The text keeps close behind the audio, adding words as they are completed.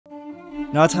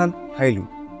Nathan Hailu,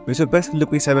 በኢትዮጵያ ትልቁ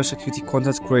የሳይበርሴኩሪቲ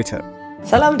ኮንተንት ክሬተር።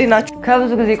 ሰላም ዲናችሁ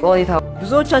ከብዙ ጊዜ ቆይታ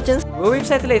ብዙዎቻችን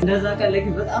በዌብሳይት ላይ እንደዛ ካለክ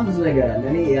በጣም ብዙ ነገር አለ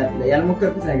እኔ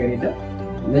ያልሞከርኩት ነገር የለም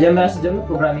መጀመሪያ ስጀምር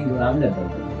ፕሮግራሚንግ ምናምን ነበር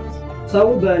ሰው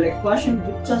በላይክ ፓሽን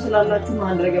ብቻ ስላላችሁ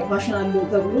አንድ ነገር ፓሽን አለው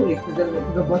ተብሎ ላይክ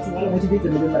ተገባችሁ ማለት ሞቲቬት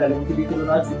እንደመረለ ሞቲቬት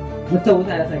ሆናችሁ መተውት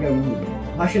አይነት ነገር ነው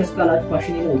ፓሽን ስካላችሁ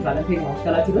ፓሽን ነው ታለንት ነው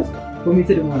ስካላችሁ ድረስ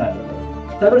ኮሚትድ መሆን አለበት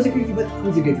ሳይበር ሴኩሪቲ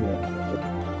በጣም ዝግጅት ነው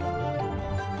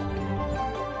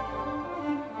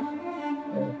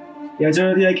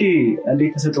ያጀሪያቂ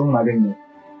እንዴት ተሰጥቶ ማገኘ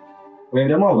ወይም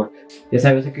ደግሞ አወቅ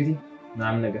የሳይበር ሴኩሪቲ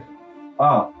ምናምን ነገር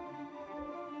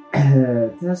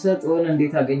ተሰጥቶን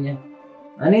እንዴት አገኘ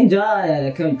እኔ እንጃ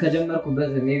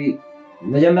ከጀመርኩበት ሜቢ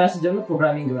መጀመሪያ ስጀምር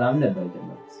ፕሮግራሚንግ ምናምን ነበር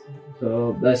ጀመርኩት ሶ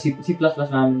በሲ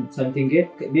ምናምን something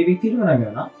ሜቢ ፊልም ነው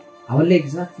የሚሆነው አሁን ላይ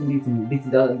ኤግዛክት እንዴት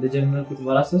እንደጀመርኩት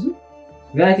ባላሰሱ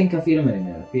ግን አይ ቲንክ ፊልም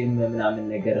ነው ፊልም ምናምን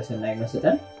ነገር ሰናይ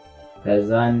መስጠን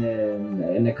ከዛን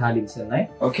እነ ካሊብ ሰናይ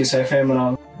ኦኬ ሳይፋይ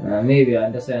ምናምን ሜቢ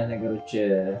እንደዛ አይነት ነገሮች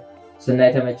ሰናይ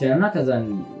ተመቸና ከዛን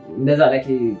እንደዛ ላይክ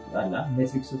አላ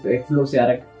ኔትፍሊክስ ፍሎ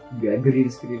ሲያደርግ ግሪን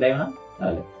ስክሪን ላይ ምናምን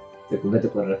አለ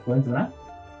በተቆረጠ ፎንት ምናምን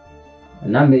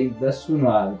እና በሱ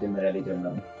ነው መጀመሪያ ላይ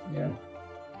ጀመረው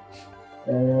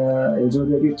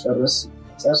የጆርዲ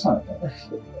ጨርሳ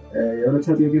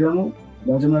የሁለተኛ ዲግሪ ደግሞ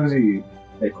ለመጀመሪያ ጊዜ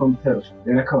ኮምፒውተር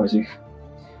የነካዋጂ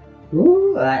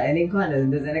እኔ እንኳን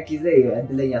እንደዛ ነክ ይዘ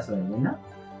እድለኛ ሰው ነኝና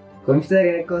ኮምፒውተር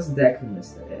የነካውስ ዳክል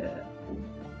መሰለ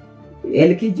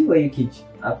ኤልኬጂ ወይ ዩኬጂ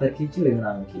አፐር ኬጂ ወይ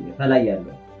ምናምን ኬጂ ፈላይ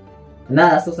ያለው እና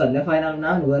አስተሳሰብ ለፋይናል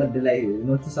ምናምን ወርድ ላይ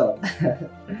ኖት ሰው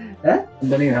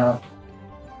እንደኔ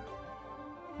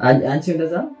አንቺ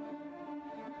እንደዛ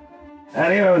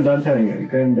እኔ እንዳንተ ነኝ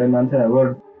እንደናንተ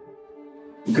ወርድ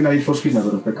ግን አይ ፎር ስፒድ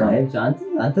ነበር በቃ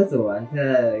አንተ ተው አንተ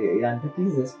ያንተ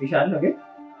ኪዝ ስፔሻል ነው ግን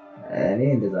እኔ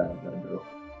እንደዛ ነበር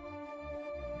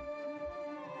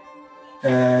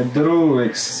ድሮ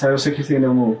ኤክስ ሳይበር ሴኩሪቲ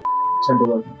ደግሞ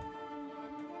ሰንደባል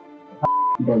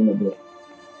ነበር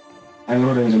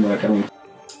አይኖር ደንዝ ማቀረም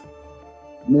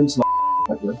ምን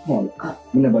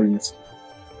ምን ነበር ይመስል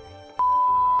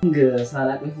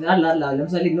ሳላቅ ይላል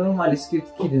ለምሳሌ ኖርማል ስክሪፕት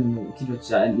ኪዶች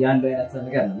ያለው አይነት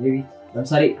ነገር ነው ሜቢ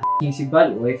ለምሳሌ ኪንግ ሲባል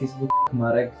ወይ ፌስቡክ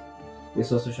ማድረግ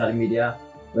የሶሻል ሚዲያ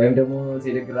ወይም ደግሞ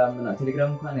ቴሌግራም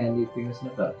እንኳን ያኔ ፌመስ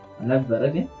ነበር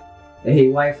ግን ይሄ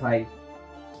ዋይፋይ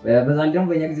በዛን ደግሞ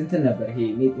በእኛ ጊዜ እንትን ነበር ይሄ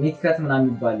ኔትካት ምናምን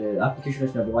የሚባል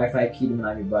አፕሊኬሽኖች ነበር ዋይፋይ ኪድ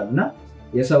ምናምን የሚባሉና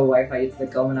የሰው ዋይፋይ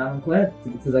እየተጠቀሙ ምናምን ከሆነ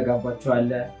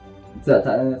ተዘጋባቸዋል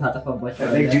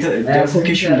ታጠፋባቸዋል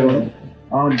አፕሊኬሽን ነው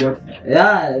አሁን ያ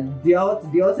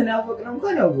ዲያውትን ያወቅነው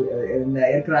እንኳን ያው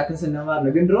ኤርክራክን ስንማር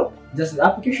ነው ግን ድሮ ጀስት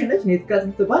አፕሊኬሽን ነች ኔትካት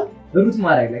የምትባል ሩት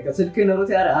ማድረግ ላይ ስልክን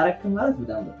ሩት አረክ ማለት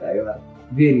በጣም በቃ ይዋል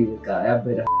ቬሪ በቃ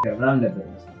ያበደ ምናምን ነበር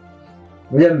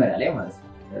መጀመሪያ ላይ ማለት ነው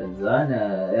እዛን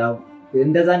ያው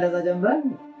እንደዛ ጀምረን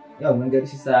ያው መንገዱ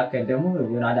ሲስተካከል ደግሞ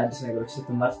የሆነ አዳዲስ ነገሮች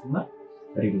ስትማር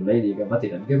ሪዱ ላይ ይገባት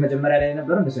ይላል ግን መጀመሪያ ላይ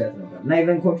ነበር እንደሱ አይነት ነበር እና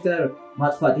ኢቨን ኮምፒውተር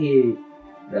ማጥፋት ይሄ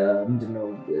ምንድነው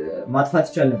ማጥፋት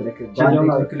ይቻል ነበር በአንድ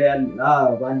ኔትወርክ ላይ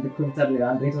በአንድ ኮምፒውተር ላይ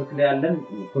አንድ ኔትወርክ ላይ ያለን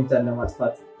ኮምፒውተር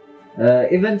ለማጥፋት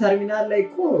ኢቨን ተርሚናል ላይ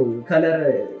እኮ ከለር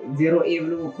 0a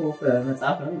ብሎ እኮ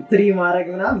መጻፍ ነው 3 ማድረግ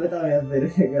ምናምን በጣም ያበደ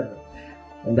ነገር ነው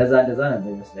እንደዛ ነበር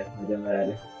ይመስላል መጀመሪያ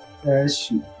ላይ እሺ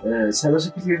ሳይበር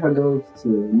ሴኩሪቲ ፈንዶት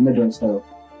ምንድነው ሰው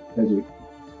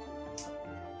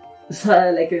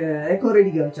ላይክ ኦሬዲ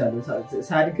ገብቻለሁ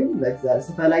ሳድግም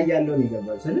ስፈላይ ያለው ነው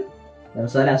ይገባል ስለዚህ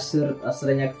ለምሳሌ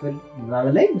 10ኛ ክፍል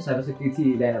ምናምን ላይ ሳይበር ሴኩሪቲ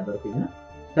ላይ ነበርኩኝና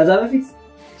ከዛ በፊት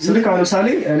ስልክ ለምሳሌ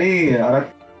እኔ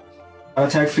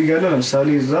አታክ ፍሪ ያለው ለምሳሌ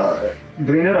እዛ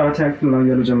ብሬነር አታክ ምናምን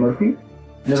ያለው ጀመርኩኝ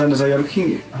እንደዛ ያልኩኝ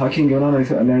ሃኪንግ የሆነ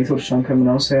ኔትወርክ ሻንከር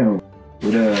ምናምን ሳይ ነው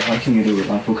ወደ ሃኪንግ ሄዶ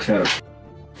በጣም ፎከስ ያደረኩ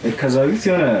ከዛ በፊት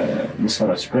የሆነ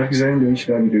መስራች ግራፊክ ዲዛይን ሊሆን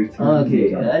ይችላል ቪዲዮ ኦኬ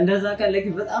እንደዛ ካለክ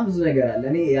በጣም ብዙ ነገር አለ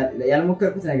እኔ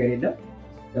ያልሞከርኩት ነገር የለም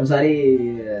ለምሳሌ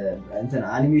እንትን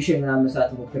አኒሜሽን ምናምን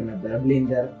መስራት ሞክር ነበር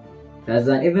ብሌንደር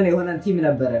ከዛን ኢቭን የሆነ ቲም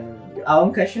ነበር አሁን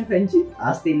ከሸፈ እንጂ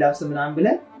አስቴል ላብስ ምናምን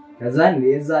ብለን ከዛን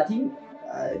የዛ ቲም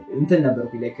እንትን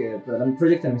ነበርኩ ላይክ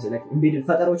ፕሮጀክት ነው የሚሰራው ኢምቤድድ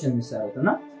ፈጠራዎች ነው የሚሰራው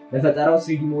እና ለፈጠራው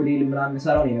 3D ሞዴል ምናምን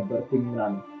ሰራው ነው የነበርኩኝ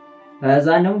ምናምን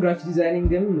ከዛን ነው ግራፊክ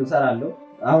ዲዛይኒንግም ሰራለሁ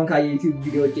አሁን ከዩቲዩብ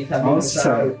ቪዲዮዎች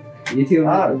ከሚሰራው ዩቲዩብ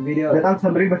ቪዲዮ በጣም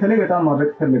ተምብሬ በተለይ በጣም ማድረግ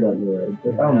ፈልጋለሁ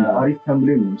በጣም አሪፍ ተምብሬ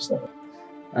ነው የሚሰራው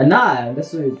እና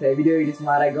እንደሱ ቪዲዮ ኤዲት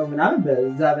ማድረገው ምናምን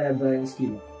በዛ በነበረ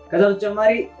ስኪል ከዛ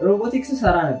በተጨማሪ ሮቦቲክስ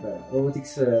ሰራ ነበር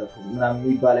ሮቦቲክስ ምናምን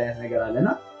የሚባል አይነት ነገር አለና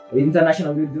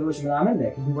ኢንተርናሽናል ውድድሮች ምናምን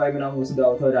ላይክ ዱባይ ምናምን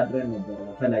ወስደው ተወዳድረን ነበር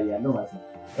ፈላይ ያለው ማለት ነው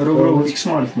ሮቦቲክስ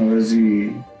ማለት ነው እዚህ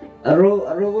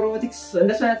ሮቦቲክስ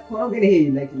እንደሱ አይነት ሆኖ ግን ይሄ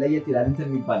ላይክ ለየት ይላል እንትን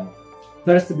የሚባል ነው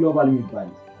ፈርስት ግሎባል የሚባል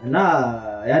እና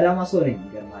ያዳማ ሰው ነኝ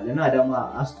ይገርማል እና አዳማ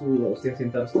አስቱ ስቴም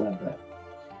ሴንተር ውስጥ ነበር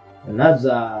እና እዛ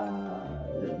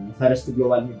ፈርስት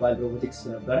ግሎባል የሚባል ሮቦቲክስ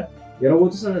ነበር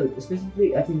የሮቦቲክስ ስፔሲፊካሊ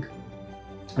አይ ቲንክ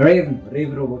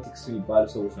ሬቭ ሮቦቲክስ የሚባሉ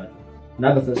ሰዎች ናቸው እና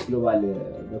በፈርስት ግሎባል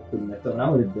በኩል መጥተውና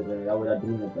ውድድር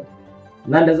ያወዳድሩ ነበር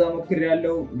እና እንደዛ ሞክር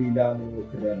ያለው ሌላ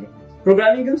ሞክር ያለው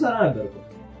ፕሮግራሚንግም ሰራ ነበር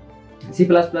C++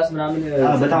 ምናምን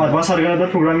በጣም አድቫንስ አድርገ ነበር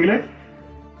ፕሮግራሚንግ ላይ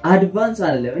አድቫንስ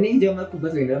አይደለም እኔ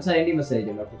ጀመርኩበት ወይ ለምሳሌ እንዴ መሰለኝ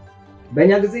ጀመርኩት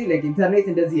በእኛ ጊዜ like ኢንተርኔት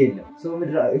እንደዚህ የለም ሰው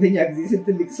ምድር በእኛ ጊዜ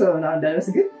ስትልቅ ሰው እና እንዳለስ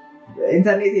ግን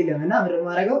ኢንተርኔት የለምና ምድር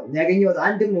ማረጋው ያገኘው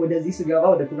አንድም ወደዚህ ስገባ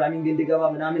ወደ ፕሮግራሚንግ እንድገባ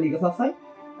ምናምን ይገፋፋኝ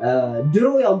ድሮ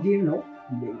ያው ጌም ነው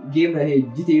ጌም ይሄ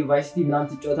GTA Vice City ምናምን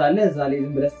ትጫወታለህ እዛ ላይ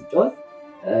ዝም ብለህ ትጫወት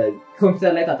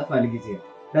ኮምፒውተር ላይ ታጠፋለህ ጊዜ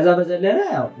ከዛ በዘለለ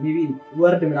ያው ሜቢ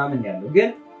ወርድ ምናምን ያለው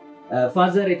ግን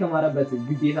ፋዘር የተማረበት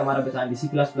ግቢ የተማረበት አንድ C++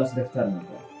 ደፍተር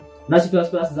ነበር እና C++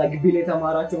 እዛ ግቢ ላይ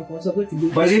የተማራቸውን ኮንሰፕቶች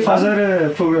በዚህ ፋዘር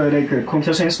ላይክ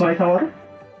ኮምፒውተር ሳይንስ ነው የተማረው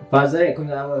ፋዘር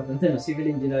እንትን ሲቪል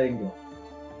ኢንጂነሪንግ ነው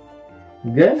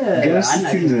ግን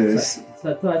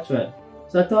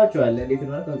ሰጥቷቸዋል እንዴት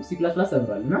ነው C++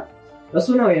 ተምሯል እና እሱ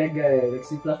ነው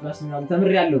C++ ምናምን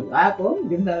ተምሬያለሁ አያውቀውም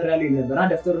ግን ተምሬያለሁ ነበር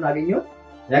ደፍተሩን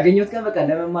ያገኘሁት ቀን በቃ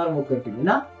ለመማር ሞከርኩኝ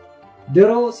እና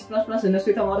ድሮ C++ እነሱ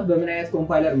የተማሩት በምን አይነት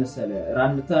ኮምፓይለር መሰለ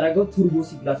ራን የምታደርገው ቱርቦ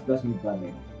C++ የሚባል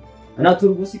ነው እና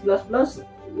ቱርቦ C++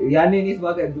 ያኔ ኔት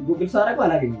ባጋ ጉግል ሳደርገው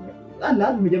አላገኘም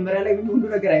አላል መጀመሪያ ላይ ሁሉ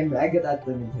ነገር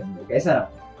አይገጣጠምም አይሰራም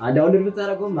ዳውንሎድ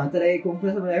ብታደርገው አንተ ላይ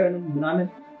ኮምፕረሰር አይሆንም ምናምን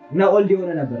እና ኦልድ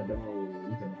የሆነ ነበር ደግሞ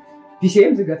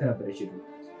ፒሲኤም ዝጋት ነበር እሺ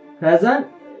ከዛን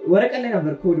ወረቀት ላይ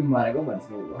ነበር ኮድ ማድረገው ማለት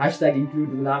ነው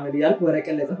 #include ምናምን ያልኩ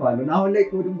ወረቀት ላይ ጽፋለሁ እና አሁን ላይ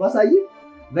ኮድን ባሳይ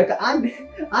በቃ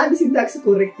አንድ ሲንታክስ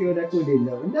ኮሬክት የሆነ ኮድ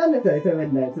የለም እንዳለ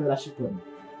ተበላሽ ኮድ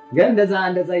ግን እንደዛ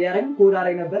ያረግ ኮድ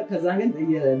አረግ ነበር ከዛን ግን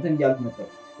እንትን ያልኩ ነበር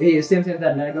ይሄ ስቴም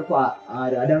ሴንተር ነገርኩ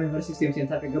አዳም ዩኒቨርሲቲ ስቴም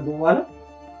ሴንተር ከገባው በኋላ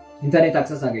ኢንተርኔት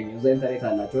አክሰስ አገኘው እዛ ኢንተርኔት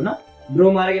አላቸውና ድሮ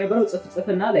ማድረግ የነበረው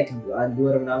ጽፍና ላይክ አንድ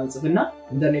ወር ምናምን ጽፍና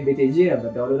ኢንተርኔት ቤት ሄጄ ነበር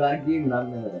ዳውንሎድ አድርጌ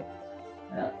ምናምን ነበር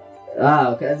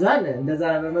ከዛን እንደዛ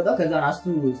ነበር መጣው ከዛን አስቱ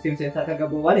ስቴም ሴንተር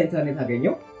ከገባው በኋላ ኢንተርኔት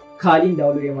አገኘው ካሊን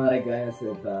ዳውንሎድ የማድረግ አይነት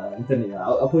እንትን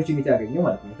ኦፖርቹኒቲ አገኘው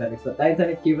ማለት ነው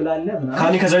ኢንተርኔት ኬብል አለ ምናምን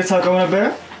ካሊ ከዛ ይታቀው ነበር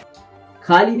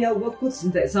ካሊን ያወቅኩት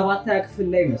 7ኛ ክፍል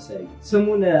ላይ መሰለኝ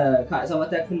ስሙን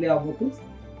 7ኛ ክፍል ላይ ያወቅኩት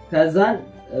ከዛን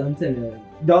እንትን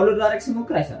ዳውንሎድ አድርግ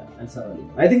ስሞክር አልሰራልኝ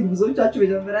አይ ቲንክ ብዙዎቻችሁ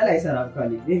መጀመሪያ ላይ አይሰራም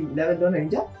ካሊ ለምን እንደሆነ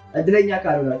እንጃ እድለኛ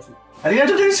ካልሆናችሁ አሪያ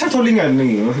ደስ ሰጥቶልኛል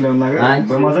ነው ስለማናገር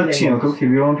በማዛች ነው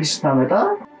ከቢሮን ፒስ ታመጣ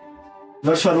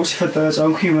ቨርቹዋል ቦክስ ፈጠረ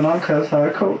ጻንኩ ምናምን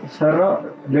ከሳከው ሰራ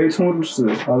ለይቱን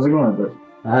አዝገው ነበር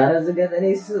አረ ዝገት እኔ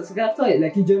ስጋፍታ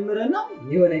ለኪ ጀምረና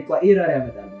የሆነ ኢረር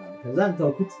ያመጣል ከዛን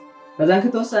ተውኩት ከዛን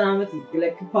ከተወሰነ አመት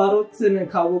ለክ ፓሮትን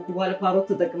ካወቁ በኋላ ፓሮት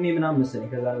ተጠቅሜ ምናምን መሰለኝ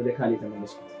ከዛን ወደ ካሊ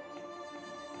ተመለስኩት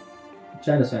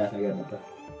ቻለ ሰው ያታገር ነበር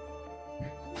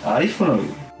አሪፍ ነው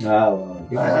አዎ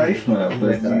አሪፍ ነው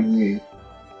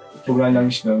ፕሮግራም ላይ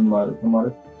ምሽለም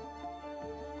ማለት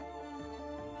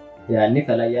ያኔ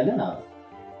ፈላይ ያለን አዎ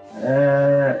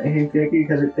ይሄ ጥያቄ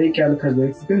ከዘጠይቅ ያለ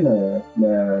ከዘይት ግን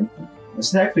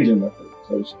ለስናይፕ ጀመረ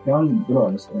ሰዎች ብሎ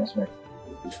አነስተኛ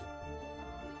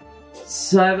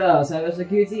ሳይበር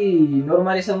ሴኩሪቲ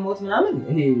ኖርማሊ ሰሞት ምናምን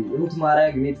ይሄ ሩት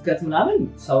ማድረግ ኔትከት ምናምን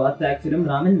ሰው አታክፍል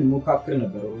ምናምን ሞካክር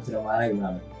ነበር ሩት ለማድረግ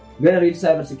ምናምን ግን ሪል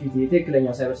ሳይበር ሴኩሪቲ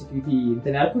ቴክኒካል ሳይበር ሴኩሪቲ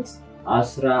እንትን ያልኩት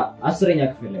 10ኛ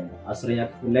ክፍል ላይ ነው 10ኛ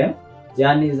ክፍል ላይ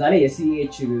ያኔ ዛሬ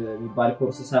የሲኤች የሚባል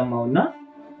ኮርስ ሰማውና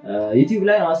ዩቲዩብ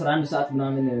ላይ 11 ሰዓት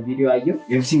ምናምን ቪዲዮ አየው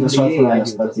ኤቭሪቲንግ መስዋዕት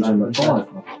ማስተካከል ጀመርኩ ማለት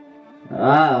ነው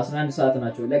 11 ሰዓት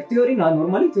ናቸው ላይክ ቲዮሪ ነው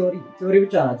ኖርማሊ ቲዮሪ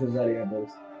ብቻ ናቸው ዛሬ ያለው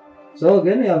ሶ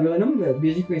ግን ያው ቢሆንም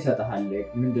ቤዚክ ይሰጣል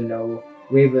ምንድነው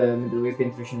ዌብ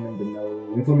ፔኔትሬሽን ምንድነው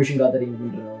ኢንፎርሜሽን ጋዘሪንግ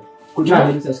ምንድነው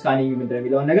ኮቻሊንግ ስካኒንግ ምንድነው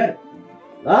የሚለው ነገር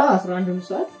 11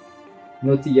 ሰዓት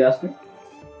ኖት ያስኩ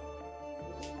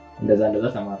እንደዛ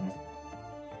ተማርነው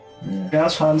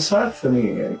ያስ አንሳት እኔ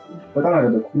በጣም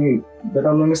አደረኩኝ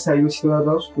በጣም ነው መስታየው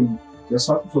ሲወራው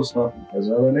ለሳት ሶስት ከዛ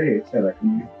በላይ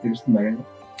ተላክኝ ትግስት ማገኘ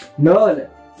ኖ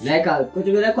ላይክ ቁጭ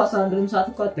ብለህ 11 ሰዓት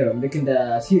እኮ አትተውም ልክ እንደ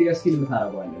ሲሪየስ ፊልም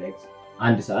ታረጋዋለህ ላይክ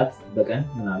አንድ ሰዓት በቀን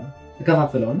ምናምን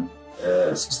ተከፋፍለውና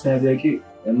ሶስተኛ ጥያቄ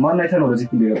ማን አይተ ነው ለዚህ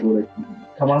ፊልም የገባው ላይ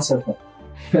ከማን ሰልፈ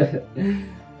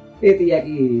ይሄ ጥያቄ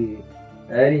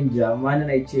እኔ እንጃ ማንን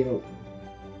አይቼ ነው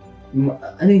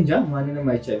እኔ እንጃ ማንንም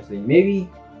አይቼ አይመስለኝም ሜቢ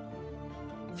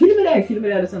ፊልም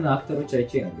ላይ ያሉትን አክተሮች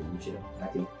አይቼ ነው የሚችለው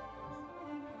አይ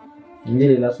እንዴ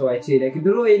ለሰው አይቼ ላይክ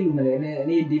ድሮ የሉም እኔ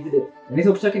ዴቪድ እኔ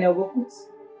ቶክቻክን ያወቅኩት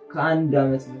ከአንድ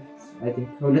አመት በፊት አይ ቲንክ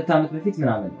ከሁለት አመት በፊት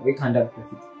ምናምን ወይ ከአንድ አመት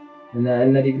በፊት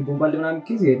እነ ዴቪድ ቦምባልድ ምናምን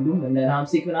ኪዝ የሉም እነ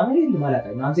ሃምሴክ ምናምን የሉም ማለት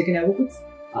ነው ሃምሴክን ያወቅኩት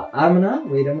አምና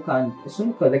ወይ ደግሞ ከአንድ እሱም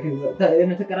ከለከ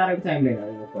ተቀራራቢ ታይም ላይ ነው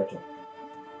ያወቅኳቸው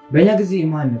በእኛ ጊዜ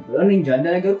ማን ነበር እኔ እንጃ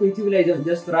እንደነገርኩ ዩቲዩብ ላይ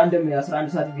ጀስት ራንደም የ11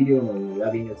 ሰዓት ቪዲዮ ነው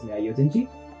ያገኘሁት ነው ያየሁት እንጂ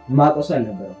ማቆስ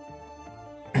አልነበረም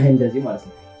እንደዚህ ማለት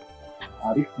ነው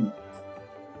አሪፍ ነው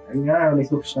እኛ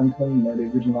ኔትወርክ ሻንከን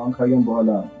ለቪዲዮ ማን ካየን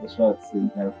በኋላ በስራት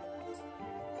ነው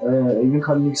even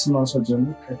colleagues ማንሳት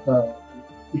ጀምሮ ከታ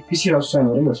ፒሲ ራሱ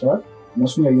ሳይኖረኝ በስራት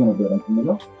እነሱን ያየው ነበር እንዴ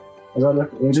እዛ ላይ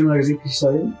የመጀመሪያ ጊዜ ፒሲ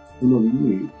ሳይሆን ብሎ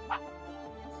ቢሉ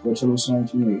ወቸው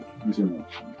ሳይንስ ነው ይጀምራል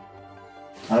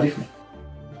አሪፍ ነው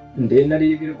እንዴ እና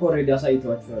ዲቪዲ ኮሬድ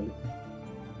ያሳይቷቸዋል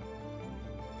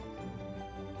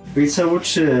ቤተሰቦች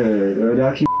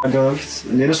ዳኪ አጋውት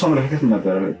ለነሱ አመለካከት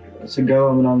ነበር ስጋው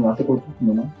ምናምን አትቆጥቁት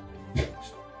ምናምን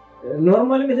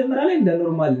ኖርማሊ መጀመሪያ ላይ እንደ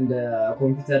ኖርማል እንደ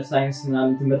ኮምፒውተር ሳይንስ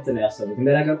ምናምን ትምህርት ነው ያሰቡት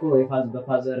እንደነገርኩ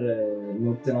በፋዘር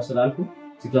ኖት ነው ስላልኩ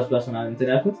C++ ምናምን እንትን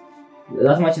ያልኩት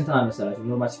ዛትማችን ተናነሳላችሁ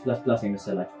ኖርማል C++ ነው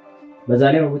መሰላችሁ በዛ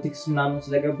ላይ ሮቦቲክስ ምናምን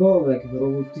ስለገባው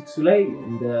ሮቦቲክሱ ላይ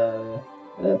እንደ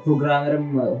ፕሮግራመርም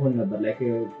ሆን ነበር ላይክ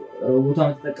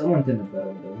ሮቦቷን ተጠቀመው እንትን ነበር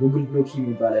ጉግል ብሎክ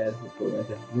የሚባለው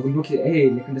ጉግል ብሎክ ይሄ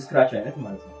ልክ እንደ ስክራች አይነት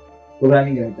ማለት ነው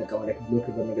ፕሮግራሚንግ የሚጠቀመው ላይክ ብሎክ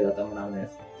በመገጣጠም ምናምን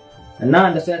አይነት እና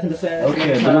እንደሱ አይነት ኦኬ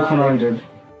ብሎክ ነው አይደል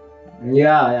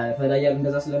ያ ፈዳያል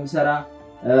እንደዛ ስለምሰራ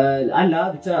አላ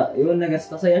ብቻ የሆነ ነገር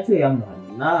ስታሳያችሁ ያምናል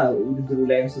እና ውድድሩ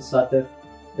ላይም ተሳተፍ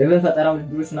even ፈጠራ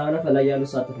ውድድሮች ምናምን ፈላያሉ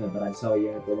ተሳተፍ ነበር አዲሳው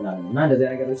የነበረው ምናምን እና እንደዛ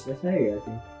ነገሮች ስለሳይ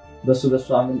በሱ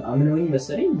አምነውኝ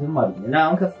መሰለኝ ዝም አሉኝ እና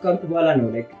አሁን ከፍካልኩ በኋላ ነው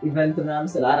ላይክ ኢቨንት ምናምን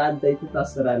ስለ አራንተ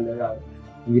ይተሳሰራል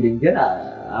እንግዲህ ግን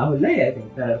አሁን ላይ አይ ቲንክ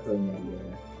ተረድቶኛል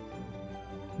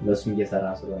በሱ እየሰራ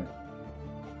ስለሆነ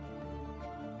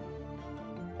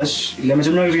እሺ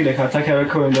ለመጀመሪያ ጊዜ ላይ አታክ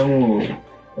ያደረከው ወይም ደግሞ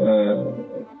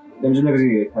ለመጀመሪያ ጊዜ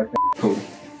አታክ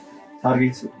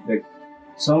ታርጌት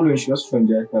ሰው ላይ ሽጋስ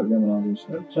ፈንጃ ያካርገ ምናምን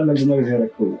ይችላል ለመጀመሪያ ጊዜ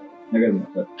ያደረከው ነገር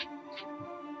ነበር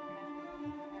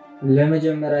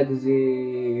ለመጀመሪያ ጊዜ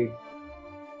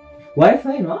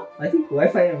ዋይፋይ ነው አይ ቲንክ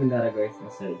ዋይፋይ ነው የምናደርገው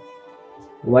መሰለኝ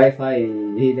ዋይፋይ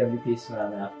ይሄ WPS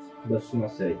ምናምን በሱ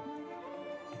መሰለኝ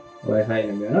ዋይፋይ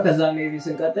ነው የሚሆነው ከዛ ሜቢ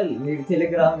ስንቀጥል ሜቢ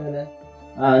ቴሌግራም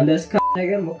እንደ ስካ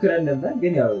ነገር ሞክረን ነበር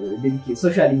ግን ያው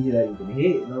ሶሻል ኢንጂነሪንግ ይሄ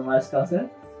ኖርማል ስካውስ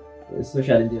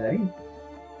ሶሻል ኢንጂነሪንግ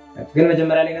ግን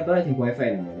መጀመሪያ ላይ ነበር አይ ቲንክ ዋይፋይ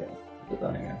ነው የሚሆነው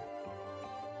በጣም ነገር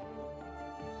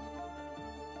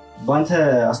ባንተ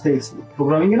አስተያየት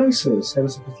ፕሮግራሚንግ ነው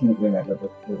ሳይበር ሴኩሪቲ ነው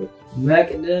ያለበት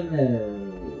መቅደም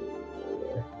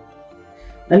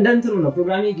እንደንትሩ ነው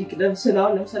ፕሮግራሚንግ ይቅደም ስላው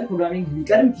ለምሳሌ ፕሮግራሚንግ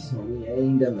ሊቀድም ኪስ ነው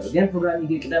እንደምር ግን ፕሮግራሚንግ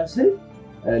ይቅደም ስል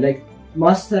ላይክ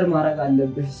ማስተር ማድረግ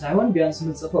አለብህ ሳይሆን ቢያንስ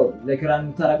ምጽፈው ላይክ ራን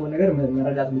የምታረገው ነገር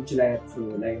መረዳት ምችል አይነት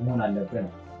ላይ መሆን አለበት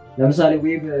ለምሳሌ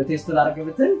ዌብ ቴስት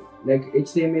ላደርግበትን ላይክ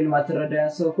HTML ማትረዳ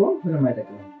ያሰው እኮ ምንም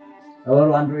አይጠቅምም or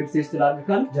android ቴስት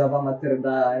ላድርጋል ጃቫ ማትረዳ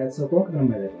አይነት ሰው እኮ ምንም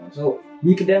አይጠቅምም ሶ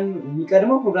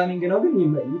ይቀድመው ፕሮግራሚንግ ነው ግን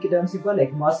ይቅደም ሲባል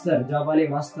ላይክ ማስተር ጃቫ ላይ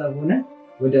ማስተር ሆነ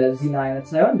ወደ ዚና አይነት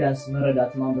ሳይሆን ቢያንስ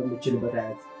መረዳት ማንበብ ምችልበት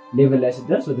አይነት ሌቭል ላይ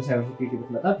ሲደርስ ወደ ሳይበር ሴኩሪቲ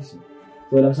ብትመጣ ፒስ ነው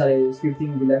ለምሳሌ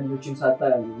ስክሪፕቲንግ ላንጉዌጅን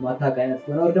ማታውቅ አይነት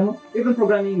ከሆነ ወይ ደግሞ ኢቭን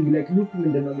ፕሮግራሚንግ ላይክ ሉፕ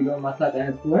ምንድነው የሚለው ማታውቅ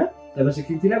አይነት ከሆነ ሳይበር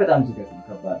ሴኩሪቲ ላይ በጣም ዝገት ነው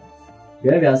ከባድ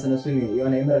ግን ቢያንስ እነሱን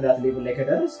የሆነ የመረዳት ሌቭል ላይ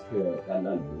ከደረስ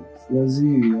ቀላል ነው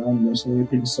ስለዚህ አሁን ለምሳሌ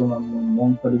ፒክሰል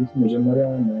ማን ፈልጉት መጀመሪያ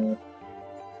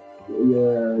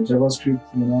የጃቫስክሪፕት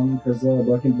ምናምን ከዛ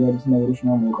ባክኤንድ ያሉት ነገሮች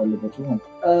ማወቅ አለባቸው ማለት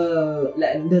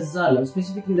እንደዛ አለ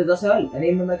ስፔሲፊክ እንደዛ ሳይሆን እኔ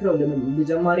የምመክረው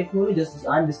ለጀማሪ ከሆነ ጀስት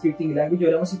አንድ ስክሪፕቲንግ ላንጉዌጅ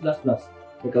ወይ ደግሞ C++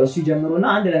 በቃ እሱ ይጀምሩና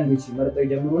አንድ ላንጉዌጅ መርጠው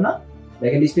ይጀምሩና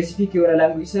ላይክ እንደ ስፔሲፊክ የሆነ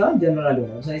ላንጉዌጅ ሳይሆን ጀነራል ነው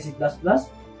ለምሳሌ C++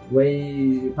 ወይ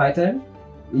ፓይተን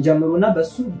ይጀምሩና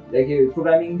በሱ ላይክ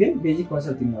ፕሮግራሚንግ ግን ቤዚክ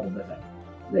ኮንሰፕት ይኖርበታል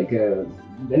ላይክ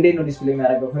እንዴት ነው ዲስፕሌይ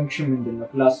የሚያደርገው ፈንክሽን ምንድነው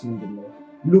ክላስ ምንድነው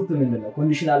ሉፕ ምንድነው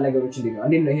ኮንዲሽናል ነገሮች እንዴት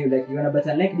ነው ይሄ ላይክ የሆነ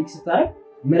በተን ላይ ክሊክ ስታረግ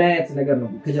ምን አይነት ነገር ነው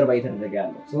ከጀርባ እየተደረገ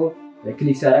ያለው ሶ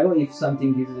ክሊክ ሲያደርገው if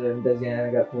something is እንደዚህ አይነት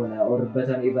ነገር ከሆነ or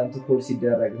በተን ኢቨንት ኮል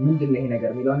ሲደረግ ምንድነው ይሄ ነገር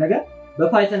የሚለው ነገር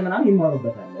በፓይተን ምናምን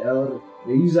ይማሩበታል or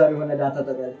ዩዘር የሆነ ዳታ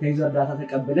ከዩዘር ዳታ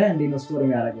ተቀበለ እንዴት ነው ስቶር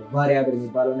የሚያደርገው ቫሪያብል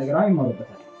የሚባለው ነገር ነው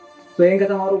ይማሩበታል ሶ ይሄን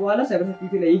ከተማሩ በኋላ ሳይበር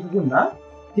ሴኩሪቲ ላይ ይግቡና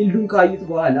ፊልዱን ካዩት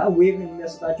በኋላ ዌብ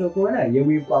የሚያስጣቸው ከሆነ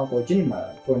የዌብ ቋንቋዎችን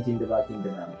ይማራሉ ፍሮንት ኤንድ ባክ ኤንድ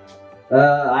ምናምን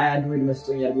አንድሮይድ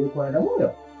መስጦኛል ቢሆን ከሆነ ደግሞ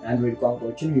ያው አንድሮይድ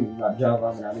ቋንቋዎችን ጃቫ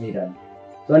ምናምን ይሄዳሉ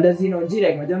ሶ እንደዚህ ነው እንጂ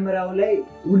ላይክ መጀመሪያው ላይ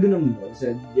ሁሉንም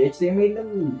HTML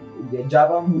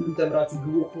ጃቫም ሁሉም ተምራችሁ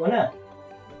ግቡ ከሆነ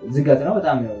ዝገት ነው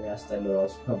በጣም ነው ያስጠላው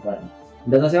ራሱ ከባድ ነው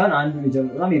እንደዛ ሳይሆን አንዱ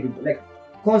ሊጀምሩና ላይክ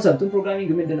ኮንሰፕቱን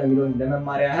ፕሮግራሚንግ ምንድነው የሚለውን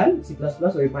ለመማሪያ ያህል C++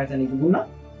 ወይ ፓይተን ይግቡና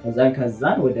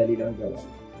ከዛን ወደ ሌላው ይገባሉ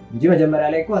እንጂ መጀመሪያ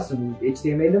ላይ እኮ አስቡ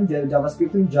HTMLም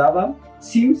ጃቫስክሪፕትም ጃቫም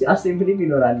ሲም አሴምብሊም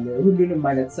ይኖራል ሁሉንም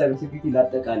አይነት ሳይበር ሴኩሪቲ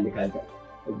ላጠቃል ካልከ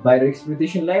ባይነሪ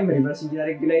ኤክስፕሎይቴሽን ላይ ሪቨርስ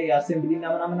ኢንጂነሪንግ ላይ አሴምብሊ እና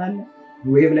ምናምን አለ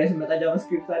ዌብ ላይ ስመጣ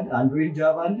ጃቫስክሪፕት አለ አንድሮይድ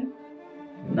ጃቫ አለ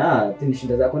እና ትንሽ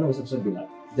እንደዛ ከሆነ ወሰብሰብ ይላል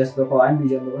just በቃ አንዱ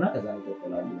ይጀምሩና ከዛ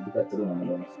ይቀጥላሉ ይቀጥሉ ነው ማለት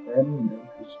ነው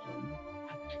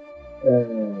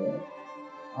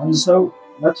አንድ ሰው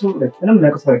መጥቶ ለምን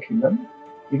ለቀሳክ ይላል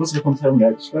ይወስ ለኮምፒውተር ላይ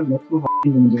ያችላል መጥቶ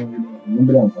ሃኪንግ ምንድነው ምን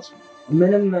ብለው አንታስብ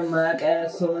ምንም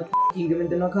ማቀስ ሰው ሃኪንግ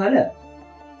ምንድነው ካለ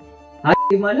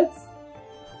ሃኪንግ ማለት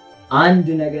አንድ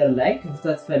ነገር ላይ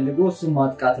ክፍተት ፈልጎ እሱ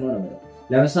ማጥቃት ነው ነው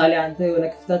ለምሳሌ አንተ የሆነ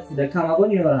ክፍተት ደካማ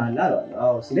ጎን ይኖርሃል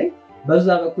አዎ ስለዚህ በዛ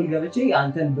በኩል ገብቼ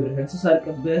አንተን ብርህን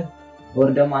ስሰርቅብህ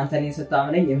ወርደም አንተን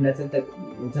ስታምነኝ እምነትን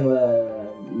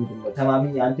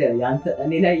ተማምኝ አንተ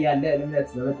እኔ ላይ ያለ እምነት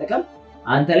በመጠቀም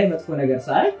አንተ ላይ መጥፎ ነገር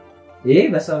ሳይ ይሄ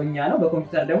በሰውኛ ነው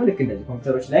በኮምፒውተር ደግሞ ልክ እንደዚህ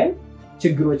ኮምፒውተሮች ላይ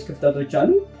ችግሮች ክፍተቶች አሉ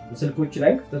ስልኮች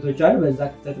ላይ ክፍተቶች አሉ በዛ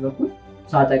ክፍተት በኩል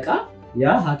ሳጠቃ ያ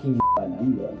ሃኪንግ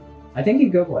ይባላል I think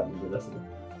ይገባዋል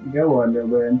ይገባዋል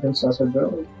በእንትን ሳሰደው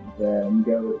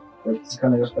በሚገባው በፊዚካል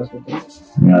ነገር ሳሰደው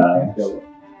ይገባዋል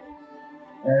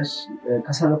እሺ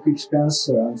ከሳለፍ ኤክስፒሪየንስ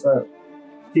አንፃር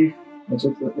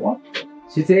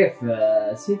ስቲፍ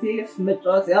ስቲፍ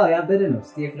መጫወት ያው ያበደ ነው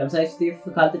ስቲፍ ለምሳሌ ስቲፍ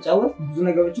ካልተጫወት ብዙ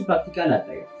ነገሮችን ፕራክቲካል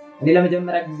አታየው እኔ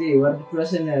ለመጀመሪያ ጊዜ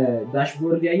ወርድፕሬስን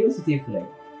ዳሽቦርድ ያየው ስቲፍ ላይ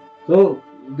ሶ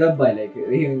ገባይ ላይክ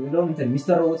ይሄ ነው እንትን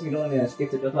ሚስተር ሮቦት ሚሊዮን ስቲፍ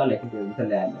ተጫውቷል ላይክ እንትን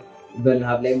ላይ ያለ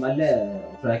በልሃብ ላይ ማለ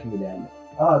ትራክ ሚል ያለ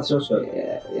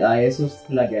የሶስት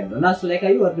ፍላግ ያለው እና እሱ ላይ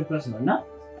ካዩ ወርድፕሬስ ነውና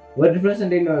ወርድፕሬስ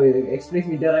እንዴት ነው ኤክስፕሬስ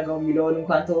የሚደረገው ሚሊዮን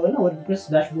እንኳን ተወና ወርድፕሬስ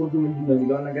ዳሽቦርዱ ምንድነው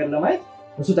ሚሊዮን ነገር ለማየት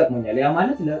እሱ ተቀመኛል ያ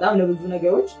ማለት በጣም ለብዙ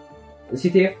ነገሮች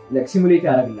ሲቲኤፍ ላይክ ሲሙሌት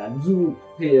ያደርጋል ብዙ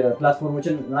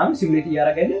ፕላትፎርሞችን ምናምን ሲሙሌት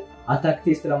ያደርጋል አታክ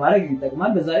ቴስት ለማድረግ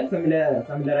ይጠቅማል በዛ ላይ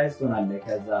ፋሚሊያራይዝ ሆናለህ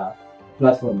ከዛ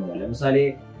ፕላትፎርም ነው ለምሳሌ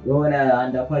የሆነ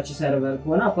አንድ አፓቺ ሰርቨር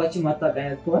ከሆነ አፓቺ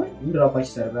ማጣቃየት ከሆነ ምንድነው አፓቺ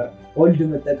ሰርቨር ኦልድ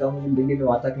መጠቀሙ ምንድነው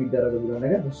አታክ የሚደረገው ብሎ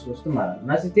ነገር እሱ ማለት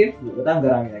ነው ሲቲኤፍ በጣም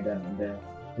ገራሚ ነገር ነው እንደ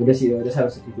ወደ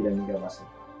ሳይበርሴኩሪቲ ላይ የሚገባ ሰው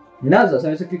እና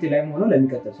ሳይበርሴኩሪቲ ላይ ሆኖ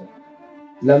ለሚቀጥል ሰው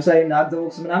ለምሳሌ እና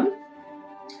አክቲቮክስ ምናምን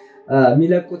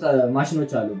የሚለቁት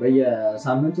ማሽኖች አሉ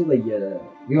በየሳምንቱ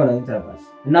የሆነ ኢንተርቫል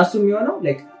እና እሱ የሚሆነው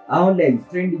ላይክ አሁን ላይ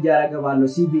ትሬንድ እያደረገ ባለው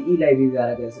ሲቢኢ ላይ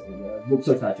ያደረገ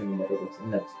ቦክሶች ናቸው የሚለቁት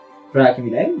እነት ትራኪንግ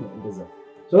ላይ እንደዛ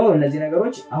ሶ እነዚህ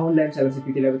ነገሮች አሁን ላይ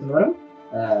ሳይበርሴኩሪቲ ላይ ብትኖርም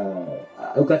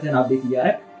እውቀትን አፕዴት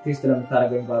እያደረግ ቴስት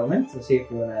ለምታደርገው ኢንቫይሮንመንት ሴፍ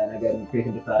የሆነ ነገር ክሬት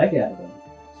እንድታደርግ ያደርጋል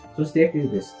So step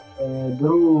is this.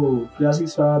 Bro, freelancing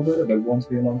started like once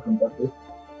we know contact.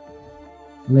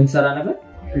 ምን ሰራ ነበር?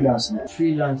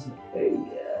 Freelancing.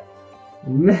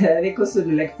 እኔ ኮስ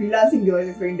like freelancing ወይ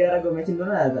ትሬንድ ያደረገው መቼ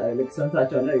እንደሆነ like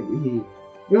ሰምታችኋል ይሄ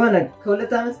የሆነ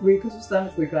ከሁለት ዓመት ወይ ከ3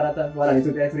 ዓመት ወይ ከ4 ዓመት በኋላ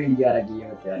ኢትዮጵያ ትሬንድ እያደረገ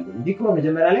እየመጣ ያለው እንዲህ እኮ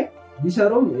መጀመሪያ ላይ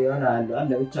ቢሰሩም የሆነ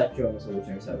አለ ብቻቸው ሰዎች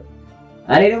ነው የሚሰሩት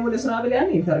እኔ ደግሞ ለስራ ብለን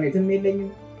ኢንተርኔትም የለኝም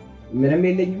ምንም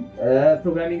የለኝም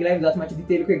ፕሮግራሚንግ ላይ ዛት ማች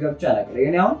ዲቴይል እኮ ገብቻ አላቀለ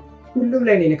እኔ አሁን ሁሉም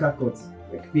ላይ ነው የካኮት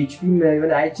PHP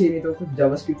የሆነ አይቼ ኔትወርክ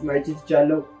ጃቫስክሪፕት ማይቼ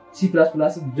ትቻለው C++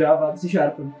 ጃቫ C#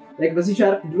 like በC#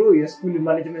 ድሮ የስኩል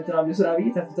ማኔጅመንት ነው የስራ ብዬ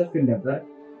ተፍተፍ ነበር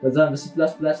በዛም በC++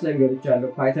 ላይ ገብቻለሁ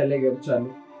ፓይተን ላይ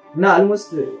ገብቻለሁ እና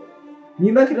አልሞስት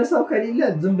የሚመክረሰው ከሌለ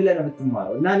ዝም ብለህ ነው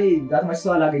የምትማረው እና እኔ ዛት ማች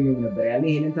ሰው አላገኘሁም ነበር ያኔ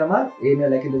ይሄንን ተማር ይሄን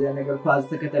like እንደዚህ ነገር ፓዝ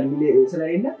ተከተል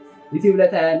ስለሌለ ዩቲዩብ ላይ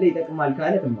ታያለህ ይጠቅማል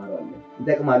ካለ ትማራለህ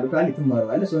ይጠቅማሉ ካለ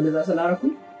ትማራለህ ሰው እንደዛ ስላረኩ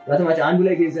ዛት ማች አንዱ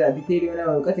ላይ ዲቴይል የሆነ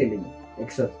እውቀት የለኝም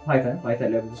ኤክሰፕት ፓይተን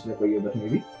ላይ ብዙ ስለቆየበት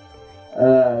ሜቢ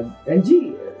እንጂ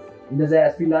እንደዛ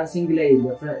ፍሪላንሲንግ ላይ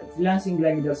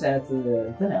የሚደርስ አይነት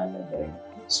እንትን አልነበረም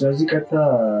ስለዚህ ቀጥታ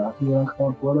አክቲቭን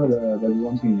ካውንት ወላ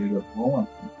በቢዋንት ነው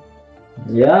ማለት ነው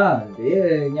ያ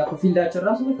እኛ ኮፊልዳችን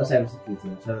ራሱ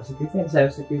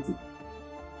ከሳይበርሴኩሪቲ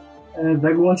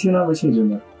በቢዋንት ነው መቼ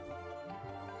ጀመረ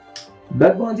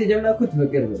በቢዋንት የጀመርኩት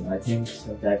በቅርብ ነው አይ ቲንክ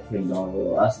ታክል ነው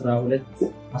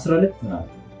 12 ነው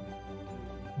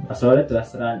 12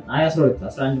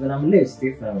 11 ምናምን ላይ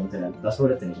ስቲፍ ነው እንትን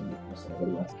 12 ነው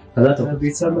የጀመርኩት ከዛ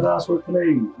ቤተሰብ ራሶች ላይ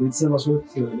ቤተሰብ ራሶች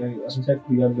ላይ አሶሲያት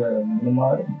ያለ ምን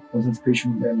ማለት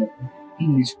ኮንሰንትሬሽን ላይ ነው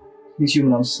ዩቲዩብ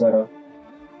ነው ሰራ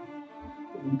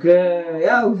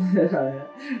ያው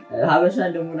ሀበሻ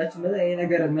እንደሞላችሁ ማለት ይሄ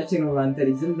ነገር መቼ ነው አንተ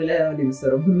ዝም ብለህ ነው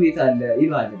እንደምትሰራው ብሩ የታለ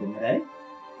ይሏል መጀመሪያ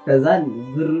ከዛ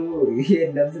ብሩ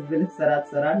የለም ዝም ብለህ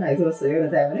ትሰራና የተወሰነ የሆነ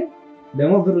ታይም ላይ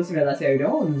ደግሞ ብሩ ሲመጣ ሲያዩ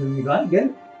ደግሞ ዝም ይሏል ግን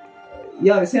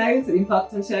ያው ሲያዩት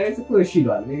ኢምፓክቱን ሲያዩት እኮ እሺ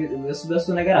ይሏል በሱ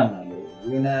ነገር አምናለሁ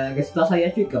የሆነ ገስታ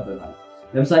ሳያቸው ይቀበላል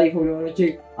ለምሳሌ ፎሎወሮቼ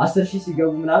 10000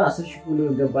 ሲገቡ ምናምን 10000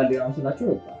 ፎሎወር ገባል ያው ስላቸው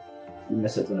ወጣ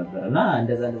ይመሰጡ ነበርና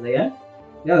እንደዛ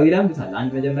ያው ይለምዱታል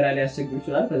አንድ መጀመሪያ ላይ ያስቸግሩ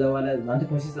ይችላል ከዛ በኋላ አንተ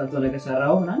ኮንሲስተንት ሆነ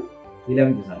ከሰራው ምናምን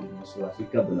ይለምዱታል እሱ ራሱ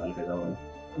ይቀበላል ከዛ በኋላ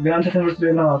ግን አንተ ትምህርት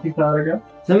ላይ ነው አፊት አደረገ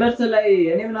ትምህርት ላይ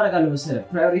እኔ ምን አደርጋለሁ መሰለህ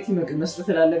ፕራዮሪቲ መስጠት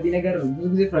ስላለብኝ ነገር ብዙ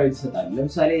ጊዜ ፕራዮሪቲ እሰጣለሁ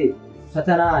ለምሳሌ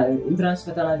ፈተና ኢንትራንስ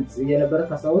ፈተና የነበረ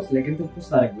ካሳውስ ለክንቱ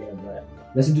ፖስት አድርጌ ነበር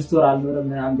ለ6 ወር አልኖርም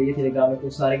ምናምን በየቴሌግራም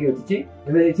ፖስት አድርጌ ወጥቼ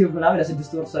በዩቲዩብ ምናምን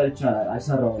ለ6 ወር ሰርቻለሁ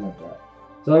አልሰራው ነበር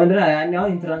ምንድነው ያኔ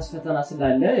አሁን ኢንትራንስ ፈተና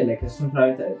ስላለ ለክሱን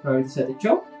ፕራይቬት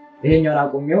ሰጥቼው ይሄኛውን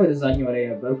አቆሜው ወደዛኛው ላይ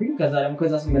ነበርኩኝ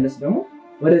ከዛ ስመለስ ደግሞ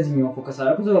ወደዚህኛው ፎከስ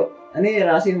አደረኩ እኔ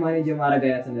ራሴን ማኔጅ ማድረግ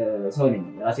አይነት ሰው ነኝ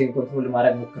ራሴን ኮንትሮል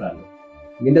ማድረግ ሞክራለሁ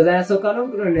እንደዛ አይነት ሰው ካለው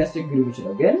ግን ሊያስቸግር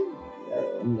ይችላል ግን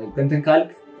እንትን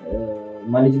ካልክ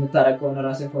ማኔጅ የምታደርግ ከሆነ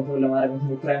ራስን ኮንትሮል ለማድረግ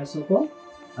የምትሞክር አይነት ሰው ከሆነ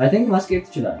አይ ቲንክ ማስኬት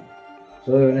ትችላለህ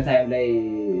የሆነ ታይም ላይ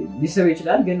ሊሰብ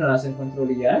ይችላል ግን ራስን ኮንትሮል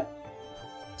እያደረግ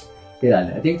ይላል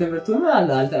አይ ቲንክ ትምህርቱን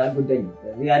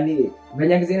አልጎዳኝም ያኔ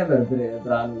በእኛ ጊዜ ነበር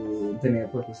ብርሃኑ እንትን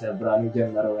ፕሮፌሰር ብርሃኑ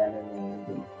ጀመረው ያንን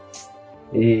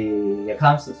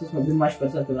የካምስ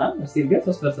 3% ምናምን ስቲል ግን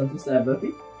 3% ውስጥ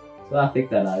ነበርኩኝ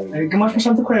አፌክት አላለ ግማሽ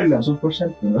ፐርሰንት እኮ የለም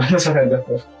 3% ነው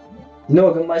ነው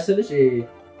ግማሽ ስልሽ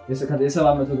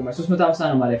የ700 ግማሽ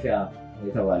 350 ነው ማለፊያ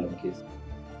የተባለው ኬዝ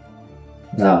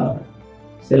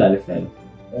ስላለፈለ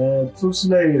ቱስ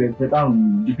ላይ በጣም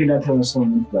ዲፔንደንት ሆነ ሰው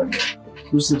ምን ይላል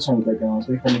ቱስ ተጨምጠቀማ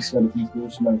ሰው ከኔክስ ጋር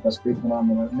ቱስ ላይ ካስፔት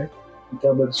ምናምን አለ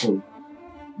ይታበቅ ሰው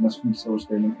መስኩን ሰዎች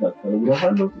ላይ ምን ይላል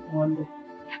ወራለው ማለት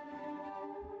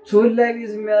ቱል ላይ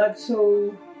ቢዝ የሚያረግ ሰው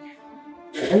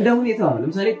እንደ ሁኔታው ነው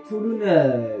ለምሳሌ ቱሉን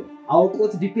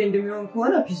አውቆት ዲፔንድ የሚሆን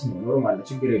ከሆነ ፒስ ነው ኖርማል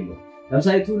ችግር የለውም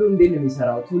ለምሳሌ ቱሉ እንዴት ነው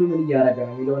የሚሰራው ቱሉ ምን እያደረገ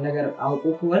ነው የሚለው ነገር አውቆ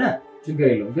ከሆነ ችግር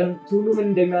የለውም ግን ቱሉ ምን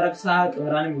እንደሚያደርግ ሳቅ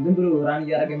ራን ምን ብሎ ራን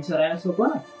እያደረገ የሚሰራ አይነት ሰው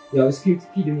ከሆነ ያው ስክሪፕት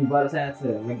ኪድ የሚባለው አይነት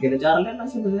መገለጫ አይደለም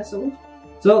ስለዚህ ሰዎች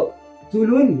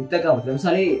ቱሉን ይጠቀሙት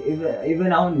ለምሳሌ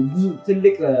ኢቨን አሁን ብዙ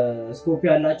ትልቅ ስኮፕ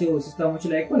ያላቸው ሲስተሞች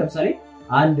ላይ እኮ ለምሳሌ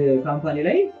አንድ ካምፓኒ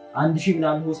ላይ 1000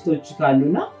 ምናምን ሆስቶች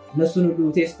ካሉና እነሱን ሁሉ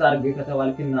ቴስት አድርገ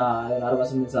ከተባልክና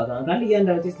 48 ሰዓት አንካል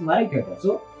እያንዳንዱ ቴስት ማድረግ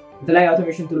ይገባል የተለያዩ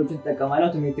አውቶሜሽን ቱሎችን ተጠቀማለህ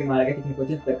አውቶሜት ማድረግ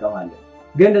ቴክኒኮችን ተጠቀማለህ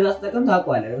ግን እንደዛ ተጠቀም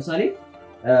ታውቃለህ ለምሳሌ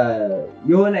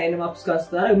የሆነ ኤንማፕ ስካን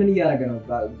ስታደርግ ምን እያደረገ ነው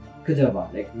ከጀርባ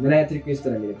ላይክ ምን አይነት ሪኩዌስት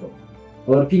ነው የሚልከው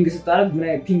ኦር ፒንግ ስታደርግ ምን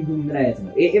አይነት ፒንግ ምን አይነት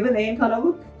ነው ኢቭን ይሄን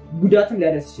ካላወቅ ጉዳትም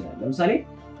ሊያደርስ ይችላል ለምሳሌ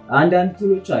አንዳንድ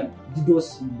ቱሎች አሉ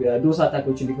ዶስ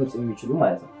አታኮችን ሊፈጽሙ የሚችሉ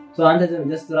ማለት ነው አንተ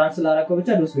ጀስት ራን ስላደረከው ብቻ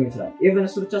ዶስ ሊሆን ይችላል ኢቭን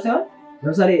እሱ ብቻ ሳይሆን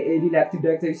ለምሳሌ ኤዲ አክቲቭ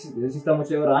ዳይሬክተሪ ሲስተሞች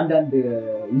ላይ ወራ አንዳንድ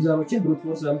ዩዘሮችን ብሩት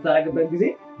ፎርስ ለምታደርግበት ጊዜ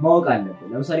ማወቅ አለበት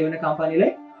ለምሳሌ የሆነ ካምፓኒ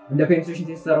ላይ እንደ ፔኔትሬሽን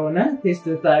ቴስተር ሆነ ቴስት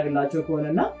ታደርግላቸው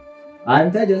ከሆነና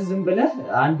አንተ ጀስት ዝም ብለህ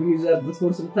አንድ ዩዘር ብሩት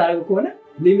ፎርስ ልታደርግ ከሆነ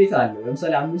ሊሚት አለ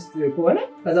ለምሳሌ 5 ከሆነ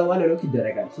ከዛ በኋላ ሎክ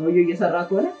ይደረጋል ሰውየው እየሰራ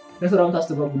ከሆነ ከስራውን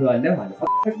ታስተጓጉለዋለህ ማለት ነው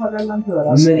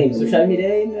ምን ሶሻል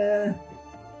ሚዲያን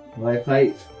ዋይፋይ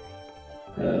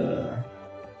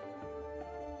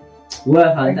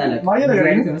ወፋንታ ለክ ማለት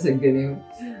ተመሰገነው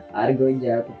አርጎኛ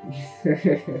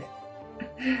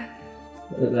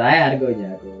አይ አርጎኛ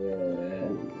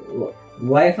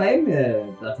ዋይፋይም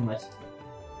ታስማች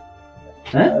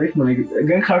አሪፍ ነው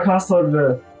ግን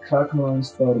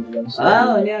ክራካውንስቶር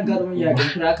እኔ አጋጥሞኛ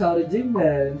ክራካውርጅም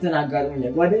እንትን አጋጥሞኛ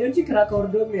ጓደኞቼ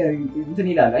ክራካውርዶም እንትን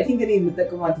ይላል አይ ቲንክ እኔ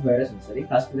የምጠቀመው አንቲቫይረስ መሰለኝ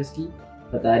ካስፕለስኪ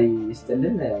ፈጣሪ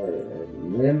ይስጥልን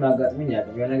ምንም አጋጥሞኛ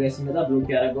የሆነ ነገር ሲመጣ ብሎክ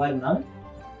ያደርገዋል ምናምን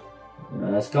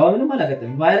እስካሁን ምንም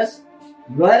አላጋጠመኝም ቫይረስ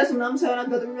ምናምን ሳይሆን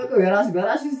አጋጥሞኝ ነው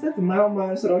በራሴ ሲስተም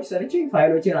የማይሆን ስራዎች ሰርቼ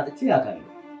ፋይሎችን አጥቼ ያውቃለሁ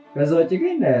ከዛ ውጪ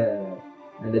ግን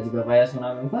እንደዚህ በቫይረስ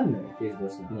ምናምን እንኳን ኬዝ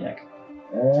ደርሶብኝ ያውቃል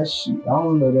እሺ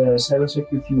አሁን ወደ ሳይበር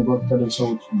ሴኩሪቲ መግባት ፈልጉ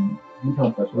ሰዎች ምን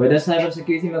ታውቃላችሁ ወደ ሳይበር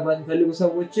ሴኩሪቲ መግባት ፈልጉ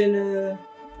ሰዎችን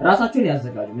ራሳቸውን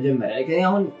ያዘጋጁ መጀመሪያ ከኔ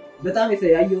አሁን በጣም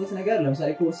የተያየሁት ነገር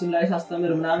ለምሳሌ ኮርስን ላይ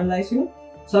ሳስተምር ምናምን ላይ ሲሆን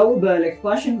ሰው በላይክ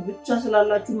ፓሽን ብቻ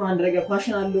ስላላችሁ አንድ ነገር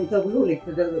ፓሽን አለው ተብሎ ላይክ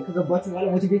ከገባችሁ ማለት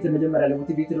ሞቲቬት መጀመሪያ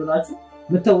ለሞቲቬት ሆናችሁ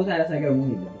መተውት አይነት ነገር መሆን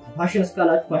የለበትም ፓሽን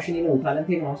እስካላችሁ ፓሽኔ ነው ታለንቴ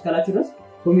ነው እስካላችሁ ድረስ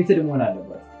ኮሚትድ መሆን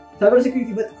አለባችሁ ሳይበር ሴኩሪቲ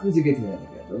በጣም ዝግት ነው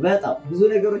ያለው በጣም ብዙ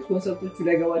ነገሮች ኮንሰፕቶቹ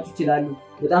ላይ ገባችሁ ይችላሉ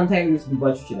በጣም ታይም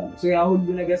ሊወስድባችሁ ይችላል ሶ ያ ሁሉ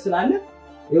ነገር ስላለ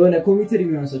የሆነ ኮሚትድ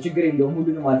የሚሆን ሰው ችግር የለውም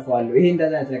ሁሉንም አልፈዋለሁ ይሄ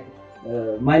እንደዛ አይነት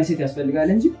ማይንድሴት ያስፈልጋል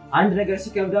እንጂ አንድ ነገር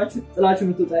ሲከብዳችሁ ጥላችሁ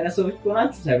የምትወጡ አይነት ሰዎች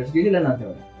ከሆናችሁ ሳይበር ሴኩሪቲ ለእናንተ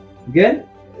ነው ግን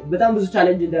በጣም ብዙ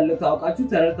ቻሌንጅ እንዳለ ታውቃችሁ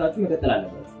ተረድታችሁ መቀጠል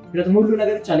አለባችሁ ምክንያቱም ሁሉ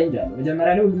ነገር ቻሌንጅ አለው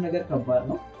መጀመሪያ ላይ ሁሉ ነገር ከባድ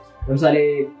ነው ለምሳሌ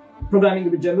ፕሮግራሚንግ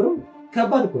ብትጀምሩ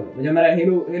ከባድ እኮ ነው መጀመሪያ ሄሎ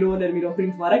ወለድ የሚለውን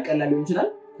ፕሪንት ማድረግ ቀላል ሊሆን ይችላል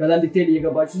ከዛ ዲቴል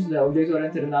እየገባችሁ ለኦብጀክት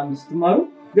ኦሪየንትድ እና ስትማሩ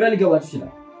ግራ ሊገባችሁ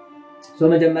ይችላል ሶ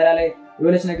መጀመሪያ ላይ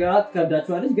የሆነች ነገራት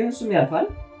ከብዳችኋለች ግን እሱም ያልፋል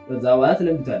በዛ በኋላ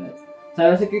ትለምዱታላችሁ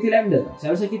ሳይበር ሴኩሪቲ ላይ እንደዛ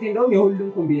ሳይበር ሴኩሪቲ እንደውም የሁሉም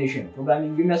ኮምቢኔሽን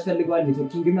ፕሮግራሚንግ የሚያስፈልገዋል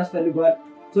ኔትወርኪንግ የሚያስፈልገዋል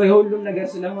ሶ የሁሉም ነገር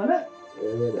ስለሆነ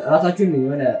ራሳችሁን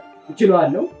የሆነ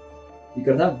ይችላልው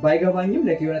ይቅርታ ባይገባኝም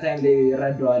ለክ የሆነ ታይም ላይ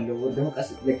ይረዳዋለሁ ወደሞ ቀስ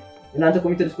እናንተ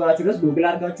ኮሚቴ ስኮራችሁ ድረስ ጉግል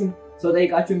አድርጋችሁ ሰው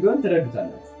ጠይቃችሁ ቢሆን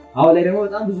ትረዱታላችሁ አሁን ላይ ደግሞ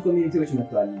በጣም ብዙ ኮሚኒቲዎች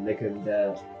መጥተዋል ለክ እንደ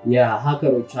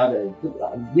የሃከሮች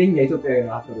የኛ ኢትዮጵያዊ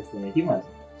ሃከሮች ኮሚኒቲ ማለት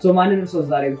ነው ሶ ማንንም ሰው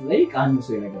ዛሬ ብትጠይቅ አንድ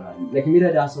ሰው ይነግራል ላይክ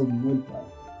የሚረዳ ሰው ሞልቷል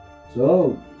ሶ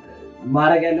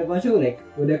ማረግ ያለባቸው ላይክ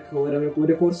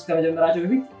ወደ ኮርስ ከመጀመራቸው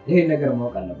በፊት ይሄን ነገር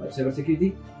ማወቅ አለባቸው ሳይበር ሴኩሪቲ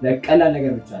ላይክ ቀላል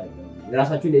ነገር ብቻ አይደለም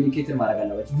ራሳችሁን ዴዲኬትድ ማድረግ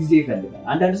አለባችሁ ጊዜ ይፈልጋል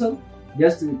አንዳንድ ሰው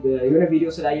just የሆነ ቪዲዮ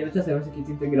ስላየ ብቻ ሳይበር ሴኩሪቲ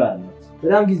ትግል አይደለም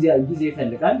በጣም ጊዜ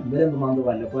ይፈልጋል በደንብ ማንበብ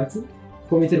አለባችሁ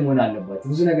ኮሚትድ መሆን አለባችሁ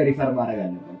ብዙ ነገር ይፈር ማድረግ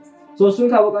አለባችሁ ሶ እሱን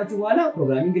ካወቃችሁ በኋላ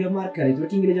ፕሮግራሚንግ ለማር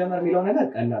ከኔትወርኪንግ ለጀመር የሚለው ነገር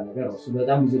ቀላል ነገር ነው እሱ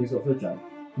በጣም ብዙ ሪሶርሶች አሉ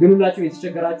ግን ሁላችሁ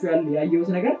የተቸገራችሁ ያየሁት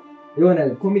ነገር የሆነ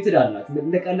ኮሚትድ አላችሁ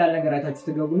እንደ ቀላል ነገር አይታችሁ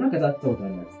ትገቡና ከዛ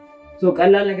ትተውታላችሁ ሶ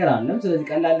ቀላል ነገር አለም ስለዚህ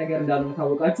ቀላል ነገር እንዳልሆነ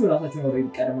ካወቃችሁ ራሳችሁን ኦሬዲ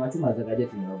ቀደማችሁ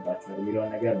ማዘጋጀት ይኖርባችኋል የሚለው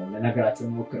ነገር ነው ለነገራችሁ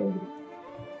ሞክረው እንግዲህ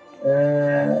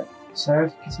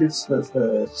ሰርቲፊኬት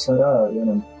ሰራ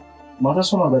የሆነ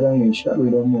ማታሰማ በዳኝ ይችላል ወይ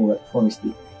ደግሞ ፎርሚስቲ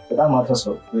በጣም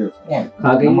ማታሰው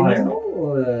ካገኘው ነው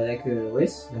ላይክ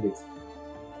ወይስ እንዴት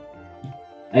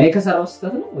እኔ ከሰራው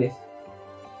ስህተት ነው ወይስ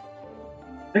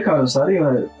ለምሳሌ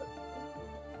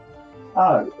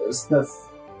ስህተት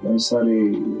ለምሳሌ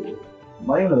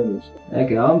ማየው ነው ኦኬ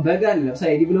አሁን በግ አለ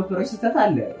ለምሳሌ ዲቨሎፐሮች ስህተት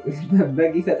አለ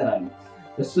በግ ይፈጥራሉ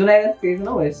እሱን አይነት ኬዝ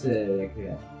ነው ወይስ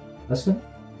እሱን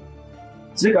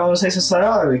ዝቅ አሁን ሳይሰራ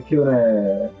የሆነ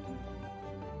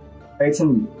አይተም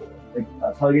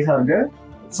ታርጌት አድርገህ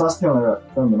ሳስተው ነገር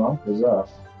ተምነው ከዛ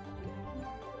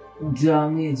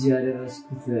ዳሜጅ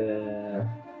ያደረስኩት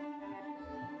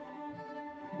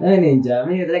እኔ እንጃ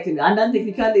ምን ላይክ አንዳንድ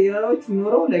ቴክኒካል ኤረሮች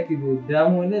ኖረው ላይክ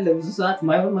ዳሞነ ለብዙ ሰዓት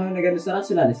ማይሆን ነገር ልሰራ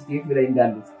ይችላል ስቲፍ ላይ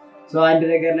እንዳሉት ሶ አንድ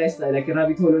ነገር ላይ ላይክ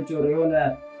ራቢቶሎች የሆነ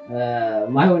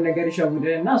ማይሆን ነገር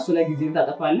ይሸውደና እሱ ላይ ጊዜን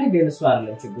ታጠፋለህ ግን እሱ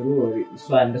አይደለም ችግሩ እሱ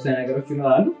እንደሰ ነገሮች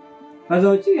ይኖራሉ ከዛ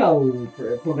ውጪ ያው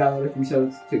ፕሮግራመሮች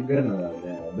የሚሰሩት ችግር ነው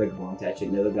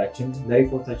በግባንታችን ለበጋችን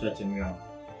ለሪፖርታችን ነው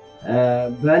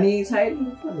በኔ ሳይድ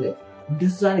ማለት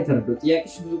እንደዛ ነው የተረዳው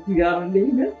ጥያቄሽ ብዙ ይጋራልኝ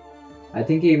ግን I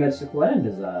think he made it well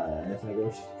እንደዛ አይነት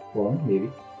ነገሮች ሆነ ሜቢ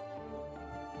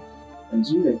እንጂ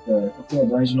ከፍተኛ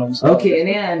ዳሜጅ ነው ኦኬ እኔ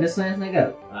እንደዛ አይነት ነገር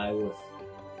አይ ወስ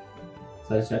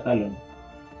ሳይሻቃለ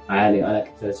አያሌ አላክ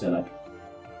ተሰላክ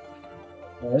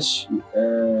እሺ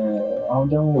አሁን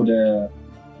ደግሞ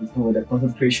ወደ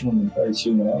ኮንሰንትሬሽኑ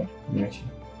ምንታይው ነው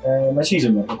መቼ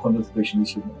ጀመረ ኮንሰንትሬሽን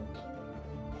ይችላል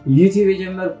ዩቲዩብ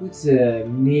የጀመርኩት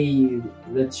ሜይ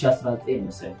 2019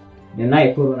 መሰለኝ እና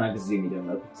የኮሮና ጊዜ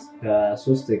የጀመርኩት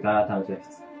ከ3 ከ4 ዓመት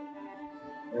በፊት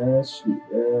እሺ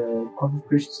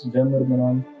ኮንሰንትሬሽን ጀመር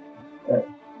ምናምን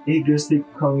geeztech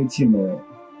ኮሚኒቲ ነው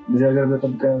ለዛገር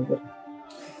በተጠቀመ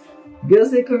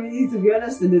geeztech ኮሚኒቲ to be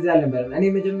honest እንደዚህ አልነበረም እኔ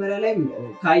መጀመሪያ ላይ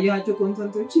ካያቸው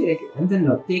ኮንተንቶች እንትን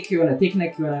ነው ቴክኒክ የሆነ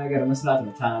ነገር መስራት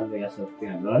ነው ቻናል ላይ ያሰብኩት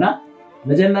ያለውና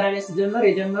መጀመሪያ ላይ ሲጀመር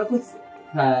የጀመርኩት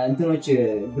እንትኖች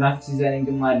ግራፊክስ ዲዛይኒንግ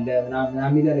አለ ምናምን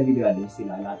አሚላለ ቪዲዮ አለ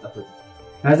ይላል አጣፈት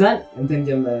ከዛን እንትን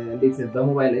እንዴት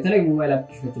በሞባይል የተለያዩ ሞባይል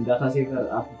አፕሊኬሽኖችን ዳታ ሴቨር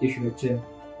አፕሊኬሽኖችን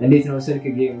እንዴት ነው ስልክ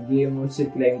ጌሞች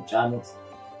ስልክ ላይ የሚጫኑት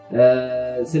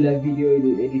ስለ ቪዲዮ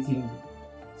ኤዲቲንግ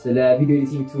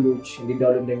ቱሎች እንዴት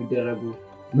ዳውንሎድ እንደሚደረጉ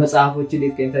መጽሐፎች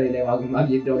እንዴት ከኢንተርኔት ላይ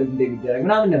ማግኘት ዳውንሎድ እንደሚደረግ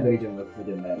ምናምን ነበር የጀመርኩት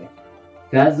መጀመሪያ ላይ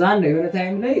ከዛን የሆነ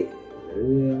ታይም ላይ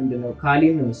ምንድነው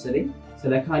ካሊም ነው መሰለኝ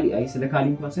ስለ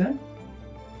ካሊም እንኳን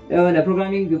የሆነ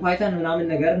ፕሮግራሚንግ ፓይተን ምናምን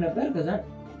ነገር ነበር ከዛን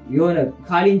የሆነ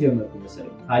ካሊን ጀመርኩ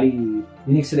መሰለኝ ካሊ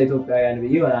ሊነክስ ላይ ኢትዮጵያውያን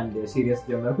ብዬ የሆነ አንድ ሲሪየስ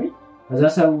ጀመርኩኝ ከዛ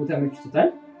ሰው ተመችቶታል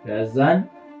ከዛን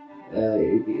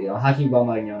ሃኪንግ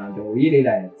በአማርኛ ምናምን ደግሞ ሌላ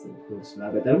አይነት ኮርስ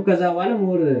ማበጠሩ ከዛ በኋላ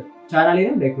ሞር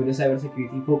ቻናሌንም ላይክ ወደ ሳይበር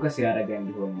ሴኩሪቲ ፎከስ ያደረገ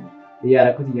እንዲሆን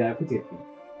እያረኩት ይርኩ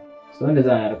ሶ እንደዛ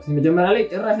ያረኩት መጀመሪያ ላይ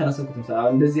ጭራሽ አላሰብኩትም ሰው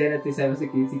እንደዚህ አይነት የሳይበር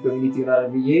ሴኩሪቲ ኮሚኒቲ ይራር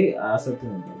ብዬ አሰብኩት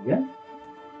ነበር ግን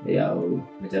ያው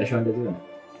መጨረሻው እንደዚህ ነው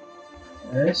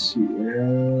እሺ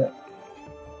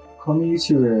ኮሚኒቲ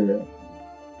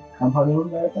ካምፓኒውን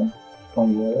ላይ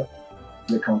ኮንቨር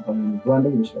ለካምፓኒ ብራንድ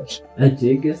ይችላል እቺ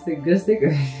geeztech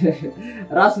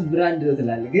ራስ ብራንድ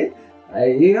ትላል ግን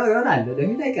ይሆናል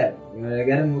ወደፊት አይቀርም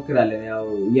ነገር እንሞክራለን ያው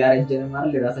ያረጀነ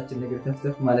ማለት ለራሳችን ነገር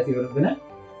ተፍተፍ ማለት ይወርብናል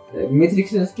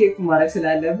ሜትሪክስን ስኬፕ ማድረግ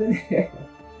ስላለብን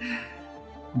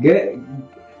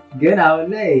ግን አሁን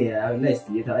ላይ እስቲ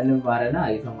የተማረና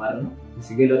ነው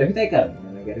ሲገለ ወደፊት አይቀርም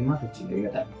ነገርማ ከቺ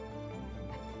ይመጣል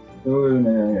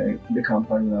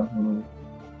ለካምፓኒ ነው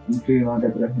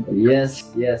yes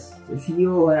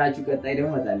CEO ሆናችሁ ቀጣይ ደግሞ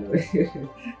መጣለው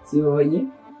CEO ሆኜ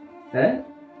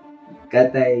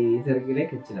ቀጣይ ኢንተርቪው ላይ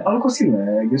ከችላል አልኮ ሲል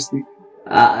geeztech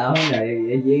አሁን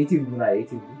የዩቲዩብ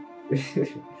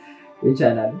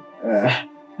ይቻላል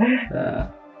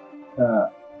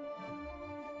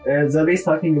the best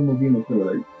hacking movie ነው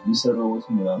ማለት ይሰራው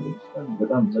ምናምን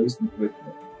በጣም the best ነው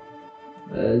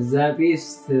the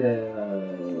best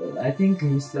I think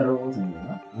Mr.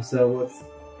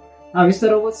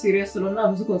 Robot ሲሪየስ ስለሆነ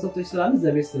ብዙ ኮንሰፕቶች ስላሉ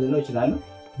the best ልለው ይችላል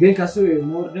ግን ከሱ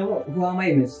ሞር ደግሞ ሁዋማይ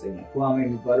ይመስለኛል ሁዋማይ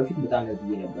የሚባለው ፊት በጣም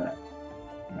ለብዬ ነበር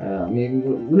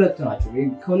ሁለቱ ናቸው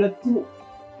ከሁለቱ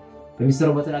ሚስተር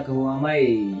ሮቦትና ከሁዋማይ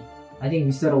I think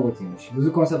ሚስተር ሮቦት ነው ብዙ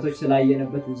ኮንሰፕቶች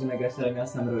ስላየነበት ብዙ ነገር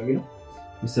ስለሚያስተምር ነው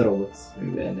ሚስተር ሮቦት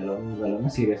እንደለው ባለና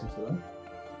ሲሪየስ ነው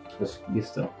እሱ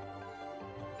ጊፍት ነው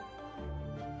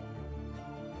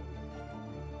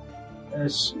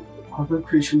እሺ ኮንተንት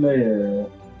ክሪኤሽን ላይ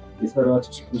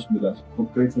የሰራችሁ ስፖርት ምዳስ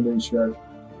ኮርፖሬት ኢንሹራንስ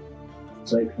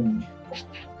ሳይክል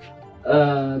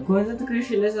ኮንተንት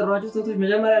ክሪኤሽን ላይ ሰራችሁ ስፖርቶች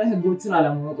መጀመሪያ ላይ ህጎቹን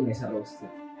አላማወቅ ነው የሰራው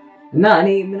እና እኔ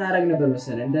ምን አረግ ነበር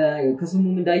መሰለህ እንደ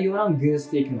ከስሙም እንዳየውና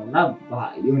geeztech ነውና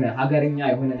የሆነ ሀገርኛ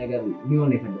የሆነ ነገር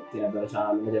ሊሆን የፈለኩት ነበር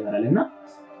ቻናሉ መጀመሪያ ላይ እና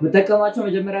በተከማቸው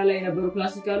መጀመሪያ ላይ የነበሩ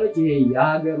ክላሲካሎች ይሄ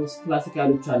የሀገር ውስጥ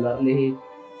ክላሲካሎች አሉ አይደል ይሄ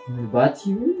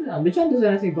ባቲው ብቻ እንደዛ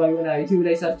አይነት ይባሉና ዩቲዩብ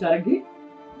ላይ ሰርች አድርጌ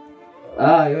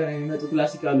የሆነ የሚመጡ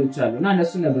ክላሲካሎች አሉና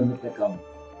እነሱ ነበር የምጠቀመው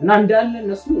እና እንዳለ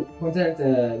እነሱ ኮንተንት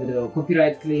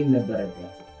ኮፒራይት ክሌም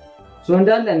ነበረባቸው ሶ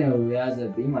እንዳለ ነው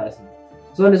ያዘብኝ ማለት ነው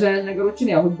ሶ እንደዚህ አይነት ነገሮችን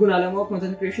ያው ህጉን አለማው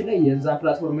ኮንተንት ክሪኤሽን ላይ የዛ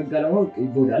ፕላትፎርም ጋለማው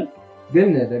ይጎዳል ግን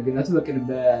ደግነቱ በቅርብ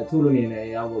ቶሎ ነው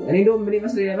ያው እኔ እንደውም ምን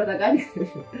ይመስለኝ ነበር ታውቃለህ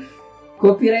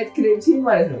ኮፒራይት ክሌም ሲል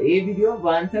ማለት ነው ይሄ ቪዲዮ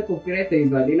በአንተ ኮፒራይት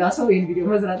ተይዟል ሌላ ሰው ይሄን ቪዲዮ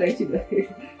መስራት አይችልም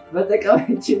መጠቀም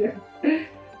አይችልም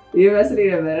ይመስለኝ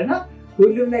ነበርና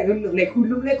ሁሉም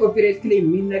ላይ ኮፒራይት ክሌም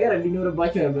ምን ነገር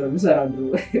እንዲኖርባቸው ነበር ምሰራው ነው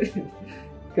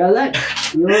ከዛ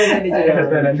የሆነ ልጅ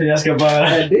ያስገባል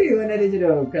አይደል የሆነ ልጅ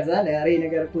ነው ከዛ ያሬ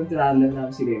ነገር ኮንትራ አለና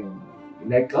ሲል ነው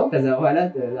ለቀው ከዛ በኋላ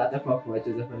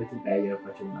አጠፋፋቸው ዘፈኖችን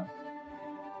ታያየራቸው ነው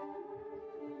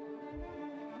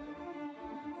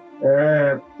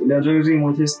ለጆዚ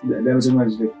ሞቴስ ለመጀመሪያ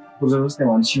ጊዜ ፕሮጀክት ላይ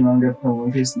አንቺ ማንገር ነው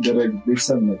ሞቴስ ደረግ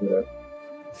ቤተሰብ ነበር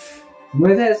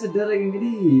ሞቴስ ደረግ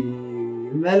እንግዲህ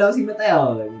መላው ሲመጣ ያው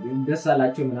ደስ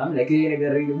አላቸው ምናምን ለከ ይሄ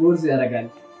ነገር ሪቦርስ ያደርጋል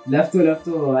ለፍቶ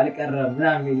አልቀረም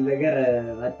ምናምን ነገር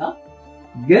መጣ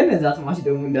ግን እዛ ተማሽ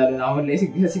ደግሞ እንዳለ አሁን ላይ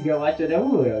ሲገባቸው ደግሞ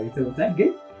ያው ይተውታል ግን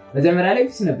መጀመሪያ ላይ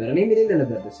ፊስ ነበር እኔ ሚሊዮነር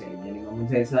ነበር ደስ ያለኝ እኔ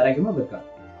ሞኔታይዝ አደረግማ በቃ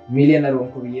ሚሊዮነር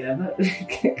ሆንኩ ብዬ ነበር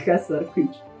ከሰርኩኝ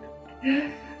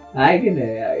አይ ግን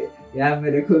ያ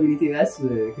ወደ ኮሚኒቲ ባስ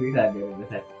ክሪት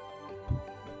አደረገበታል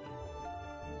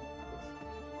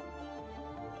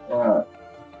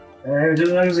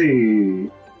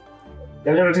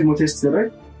ጀነራሊ ሞቴስ ደረግ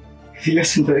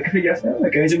ይለስን ተከፍያ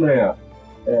በቃ መጀመሪያ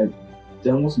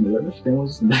ደሞዝ ነበርሽ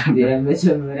ደሞዝ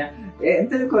የመጀመሪያ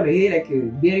እንትን እኮ ነው ይሄ ለክ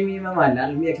ቢር ሚኒመም አለ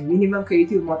ሚኒመም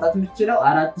ከዩቲዩብ ማውጣት የምትችለው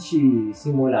 4000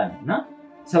 ሲሞላ ነውና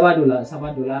 $7 ነው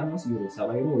ዩሮ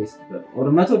 7 ዩሮ ወይስ or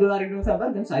 $100 ነው ነበር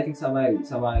ግን አይ ቲንክ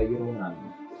 7 ዩሮ ምናምን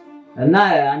እና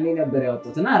አንዴ ነበር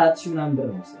ያወጣውና 4000 ምናምን ብር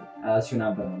ነው 4000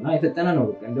 ምናምን ብር ነውና የፈጠነ ነው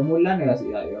በቃ እንደሞላ ነው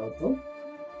ያወጣው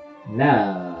እና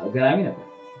ገራሚ ነበር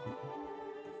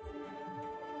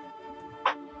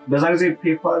በዛ ጊዜ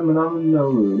ፔፓል ምናምን ነው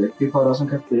ፔፓል ራስን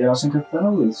ከፍተ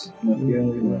ነው ወይስ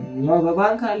ነው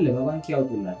በባንክ አለ በባንክ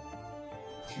ያወጡላል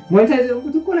ሞኔታይዝ ነው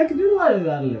እኮ ለክድሩ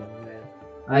አለ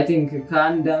I think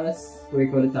ከአንድ አመት ወይ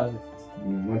ከሁለት አመት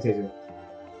ሞኔታይዝ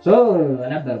ሶ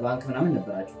ነበር ባንክ ምናምን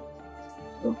ነበራችሁ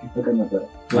ኦኬ ፈቀድ ነበር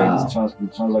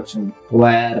ትራንዛክሽን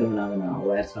ዋየር ምናምን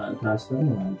ዋየር ትራንስፈር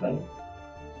ምናምን ባለ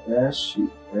እሺ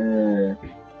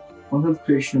ኮንተንት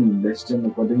ክሪኤሽን ለስጀም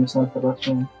ጓደኞች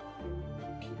አልፈራቸው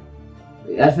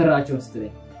ያልፈራቸው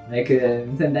ስትለኝ ላይክ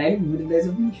እንትን እንዳይል ምን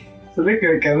እንዳይዘብኝ ስለክ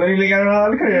ከመሪ ለጋር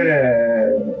አልከ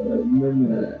ምን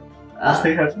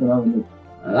አስተያየት ምናምን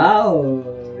አዎ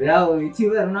ያው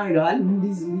ዩቲዩበር ነው ይላል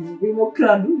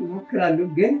ይሞክራሉ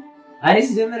ግን አሬ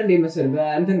ሲጀመር እንደምሰል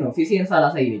እንትን ነው ፊሲን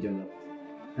ሳላሳይ ነው ጀመረ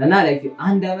እና ላይክ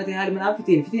አንድ አመት ያህል ምናምን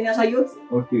ፊቴን ያሳየሁት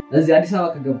እዚህ አዲስ አበባ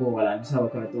ከገባው በኋላ አዲስ አበባ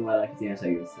ከመጣሁ በኋላ ፊቴን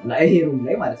ያሳየሁት እና ይሄ ሩም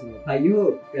ላይ ማለት ነው ታዩ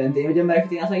የመጀመሪያ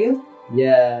ፊቴን ያሳየሁት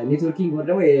የኔትወርኪንግ ወር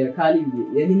ደግሞ የካሊ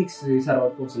የሊኒክስ የሰራው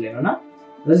ኮርስ ላይ ነውና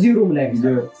እዚህ ሩም ላይ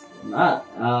ነው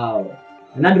አዎ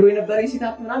እና ድሮ የነበረኝ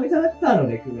ሴታፕ ምናምን የተመታ ነው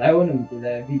ላይክ አይሆንም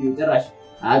ቪዲዮ ጭራሽ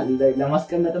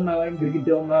ለማስቀመጥም አይሆንም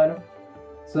ግድግዳውም አይሆንም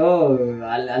ሶ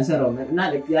አልሰራውም እና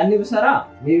ያኔ በሰራ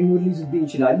ሜሞሪ ሊዝብኝ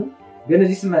ይችላል ግን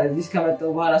እዚህ ከመጣው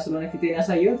በኋላ ስለሆነ ፊቴን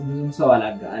ያሳየሁት ብዙም ሰው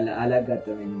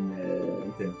አላጋጠመኝም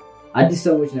እንትን አዲስ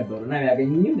ሰዎች ነበሩና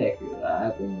ያገኙኝም ላይክ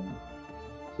አያውቁኝም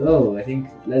ሶ አይ ቲንክ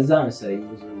ለዛ መሰለኝ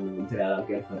ብዙ እንትን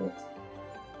ያልፈረጥ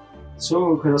ሶ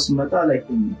ከስመጣ ላይክ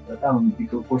በጣም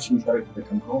ቢግ ኦፖርቹኒቲ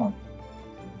ተጠቅመው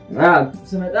ማለት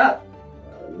ስመጣ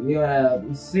የሆነ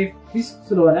ሴፍ ፒስ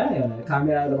ስለሆነ የሆነ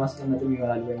ካሜራ ለማስቀመጥ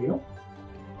ይሆናል በሚለው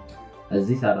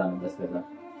እዚህ ሰራንበት ከዛ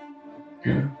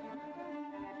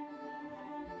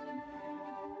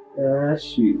እሺ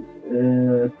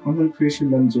ኮንተንት ክሪኤሽን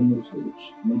ለምጀምሩ ሰዎች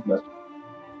ምን ብላችሁ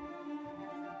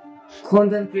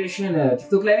ኮንተንት ክሪኤሽን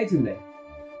ቲክቶክ ላይ ዩቲዩብ ላይ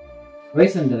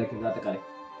ወይስ እንደለከ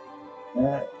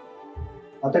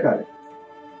አጠቃላይ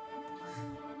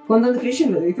ኮንተንት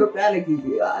ክሪኤሽን ኢትዮጵያ ላይ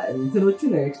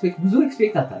እንትኖችን ብዙ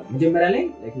ኤክስፔክት አታረጉ መጀመሪያ ላይ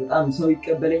በጣም ሰው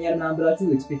ይቀበለኛል ምናምን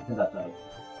ብላችሁ ኤክስፔክት እንዳታረጉ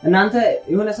እናንተ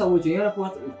የሆነ ሰዎች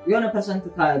የሆነ ፐርሰንት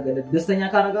ደስተኛ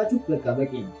ካረጋችሁ በቃ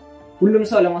በቂ ነው ሁሉም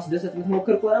ሰው ለማስደሰት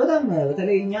የምትሞክር ከሆነ በጣም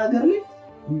በተለይ እኛ ሀገር ላይ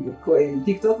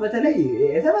ቲክቶክ በተለይ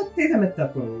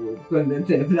የተመታኩ ኮንተንት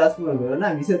ፕላትፎርም ነውና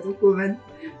የሚሰጡ ኮመንት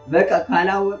በቃ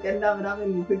ካላወቀና ምናምን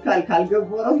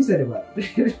ካልገባው ይሰድባል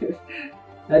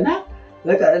እና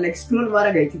በቃ ለኤክስፕሎር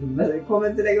ማድረግ አይችልም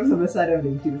ኮመንት ላይ ገብቶ መሳደብ ነው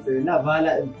የሚችሉና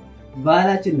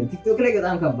ባህላችን ነው ቲክቶክ ላይ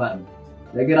በጣም ከባድ ነው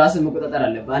ለግራስን መቆጣጠር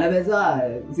አለ ባለበዛ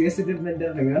የስድብ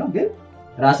መንደር ነገር ነው ግን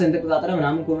ራስን ተቆጣጠረ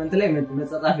ምናምን ኮመንት ላይ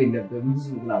መጻጻፍ የለብህም ብዙ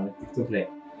ምናምን ቲክቶክ ላይ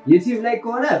ዩቲዩብ ላይ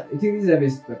ከሆነ ዩቲዩብ is the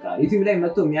best በቃ ዩቲዩብ ላይ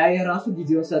መጥቶ የሚያይ ራሱ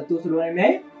ቪዲዮ ሰጥቶ ስለሆነ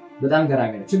የሚያይ በጣም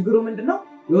ገራሚ ነው ችግሩ ምንድነው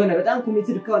የሆነ በጣም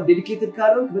ኮሚትድ ዴዲኬትድ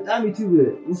ካልሆንክ በጣም ዩቲዩብ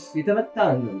የተመታ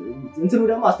እንትኑ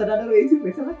ደግሞ አስተዳደሩ ዩቲዩብ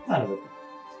የተመታ ነው በቃ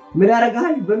ምን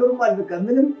ያረጋል በኖርማል በቃ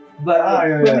ምንም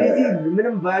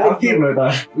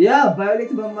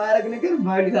ቫዮሌት በማያረግ ነገር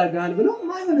ቫዮሌት አርጋል ብሎ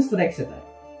ማይሆን ስትራይክ ይሰጣል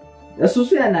እሱ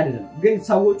ያናደዳል ግን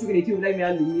ሰዎቹ ግን ዩቲዩብ ላይ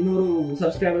የሚኖሩ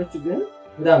ሰብስክራይበሮች ግን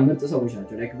በጣም ምርጥ ሰዎች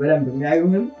ናቸው ላይክ በደንብ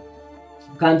የሚያዩህም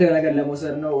ካንተ ነገር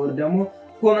ለመውሰድ ነው ወር ደግሞ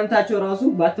ኮመንታቸው ራሱ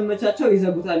ባትመቻቸው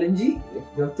ይዘጉታል እንጂ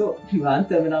ገብቶ አንተ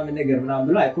ምናምን ነገር ምናምን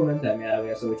ብሎ ኮመንት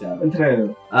የሚያረጋው ሰዎች አሉ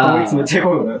ኮሜንት መተኮ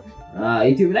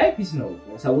ዩቲዩብ ላይ ፒስ ነው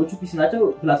ሰዎቹ ፒስ ናቸው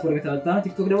ፕላትፎርም የተመታ ነው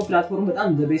ቲክቶክ ደግሞ ፕላትፎርም በጣም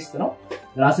ዘ ቤስት ነው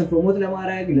ራስን ፕሮሞት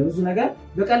ለማድረግ ለብዙ ነገር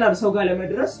በቀላሉ ሰው ጋር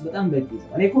ለመድረስ በጣም በቂ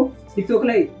ነው እኔኮ ቲክቶክ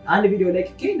ላይ አንድ ቪዲዮ ላይ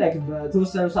ላይክ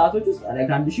በተወሰኑ ሰዓቶች ውስጥ ላይክ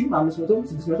 1500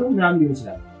 600 ምናምን ሊሆን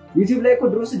ይችላል ዩቲዩብ ላይ እኮ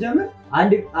ድሮ ስጀምር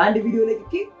አንድ ቪዲዮ ላይ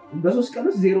በ3 ቀን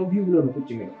ውስጥ 0 ቪው ብሎ ነው ቁጭ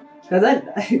የሚለው ከዛ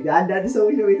አንዳንድ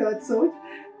ሰዎች ነው የተመቱ ሰዎች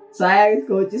ሳያዩት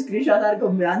ከውጭ ስክሪንሾት አድርገው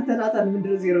አንተ ናታን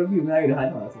ምንድነው 0 ቪው ምናምን ይልሃል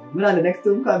ማለት ነው ምን አለ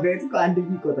ነክቶም ካቤት እኮ አንድ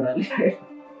ቪው ይቆጥራል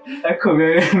እኮ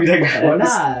የሚደግፈውና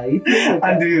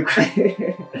አንድ ቪው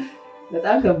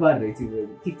በጣም ከባድ ነው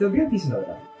ቲክቶክ ግን ፒስ ነው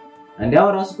በጣም እንዲያው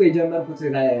ራሱ እኮ የጀመርኩት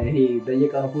ይሄ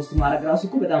በየቀኑ ፖስት ማድረግ ራሱ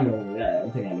እኮ በጣም ነው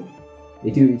እንትን ያለው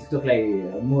ቲክቶክ ላይ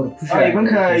ሞር ፑሽ አይበን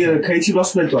ከዩቲዩብ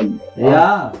ራሱ በልጧል ያ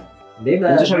ሌባ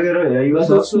ተሻገረ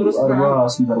ያይወሰው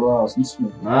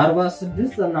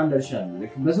 46 ምናምን ደርሻለሁ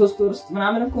በ3 ወር ውስጥ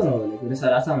ምናምን እኮ ነው ወደ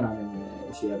 30 ምናምን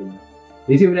እሺ ያለኝ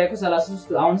ዩቲዩብ ላይ እኮ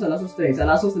 33 አሁን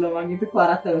 33 ለማግኘት እኮ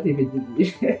 4 አመት ይፈጅብኝ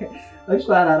እኮ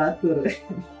 4 ወር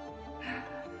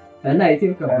እና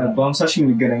ዩቲዩብ በ50 ሺህ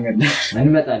እንገናኛለን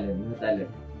እንመጣለን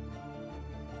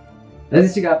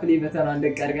እዚህ ጋር ፕሌይ በተና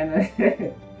እንደቀርገን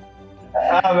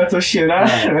መቶ ሺህ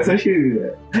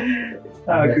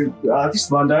አርቲስት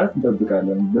ባንዳት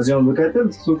እንጠብቃለን በዚያው በቀጥል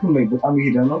ቲክቶክም ላይ በጣም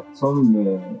ይሄዳ ነው ሰውም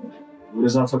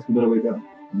ወደዛ ፈት ደረበጋ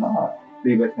እና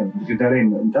ለይበተን ግዳሬ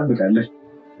እንጠብቃለን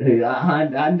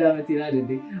አንድ አመት ይላል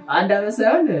እንዴ አንድ አመት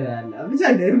ሳይሆን ብቻ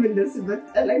እንደምንደርስበት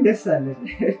ቀን ላይ ደርሳለን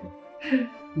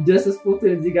ጀስት ስፖርት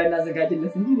እዚህ ጋር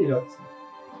እናዘጋጅለት እንጂ ሌላው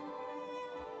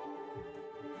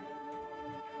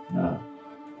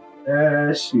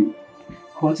እሺ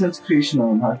ኮንተንት ክሪኤሽን ነው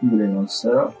ሃኪንግ ላይ ነው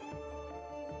ሰራ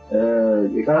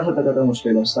የቃላት አጠቃቀሞች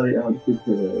ላይ ለምሳሌ አሁን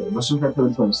በሱም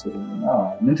ከተበልተው መሰለኝና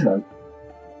ምን ትላለህ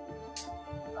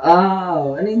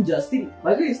እኔ ጀስቲን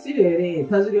ስቲል እኔ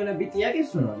ፐዝል የሆነ ጥያቄ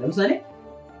እሱ ነው ለምሳሌ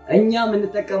እኛ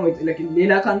የምንጠቀመው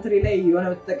ሌላ ካንትሪ ላይ የሆነ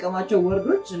የምትጠቀማቸው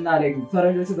ወርዶች እና ላይ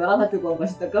ፈረንጆቹ በራሳቸው ቋንቋ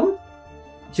ሲጠቀሙት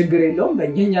ችግር የለውም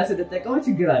በእኛ ስለተጠቀመው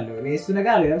ችግር አለው እኔ እሱ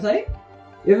ነገር አለ ለምሳሌ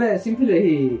even simple ይሄ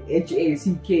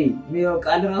HACK የሚለው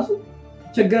ቃል ራሱ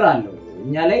ችግር አለው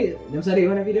እኛ ላይ ለምሳሌ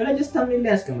የሆነ ቪዲዮ ላይ just thumbnail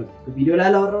ላይ ያስቀምጡ ቪዲዮ ላይ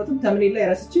አላወራሁትም thumbnail ላይ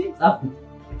ረስቼ ጻፍኩት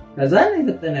ከዛ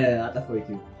የፈጠነ አጠፋው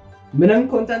ዩቲዩብ ምንም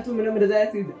ኮንተንቱ ምንም እንደዛ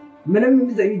አይነት ምንም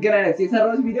የሚገናኝ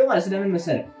የሰራሁት ቪዲዮ ማለት ስለምን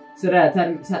መሰለህ ስራ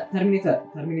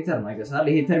ተርሚኔተር ማይገሳል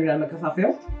ይሄ ተርሚናል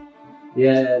መከፋፈያው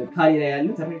የካሊ ላይ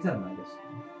ያለው ተርሚኔተር ማይገስ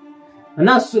እና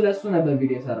እሱ ለሱ ነበር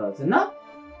ቪዲዮ የሰራሁት እና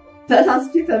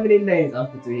ተሳስቼ thumbnail ላይ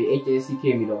ጻፍኩት ይሄ HACK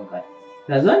የሚለው ቃል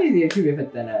ከዛ ዩቲዩብ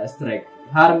የፈጠነ ስትራይክ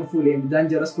harmful and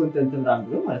dangerous content ምናምን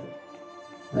ብሎ ማለት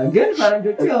ነው ግን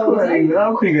ፈረንጆቹ ያው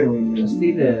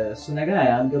ስቲል እሱ ነገር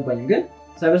አልገባኝም ግን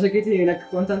cybersecurity የነክ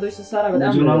ኮንተንቶች ሲሰራ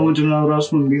በጣም ጆናል ራሱ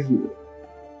እንዴት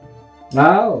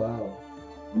አዎ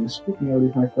ስፖርት ነው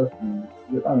ሊታከፍ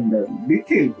በጣም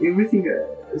ዲቴል ኤቭሪቲንግ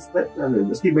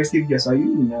ስቴፕ ባይ ስቴፕ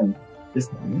ያሳዩኛል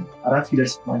just አራት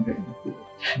ፊደልስ ማንገር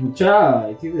ብቻ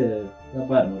ዩቲዩብ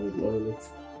ከባድ ነው ለሁሉም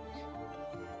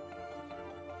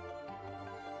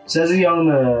ስለዚህ አሁን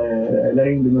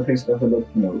ለሪንግ መፈክስ ተፈለኩ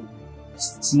ነው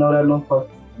ስናወራ ያለው ፓርት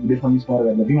ዲፋሚስ ማድረግ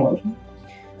አለብኝ ማለት ነው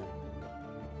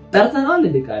ተርተናል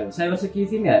ለዲቃሉ ሳይበር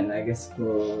ሴኩሪቲ ነው ያለው አይ ገስ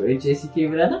HACK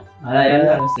ብለና አላ ያለ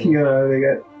መሰለኝ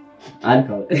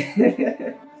አልካው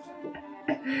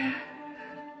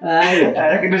አይ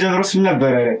አይ ከደጀሮስ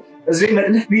ነበር እዚህ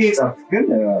መጥለፍ ቢጻፍ ግን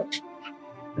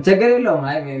ችግር የለውም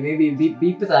አይ ሜቢ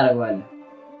ቢፕ ታደርገዋለህ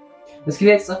እስኪ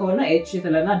ላይ ተጽፈውና ኤች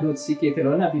ትለና .ck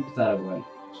ትለውና ቢፕ ታደርገዋለህ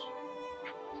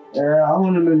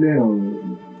አሁን ምን ላይ ነው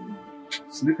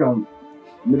ስልካም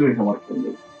ምንድን ነው የተማርከው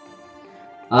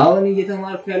አሁን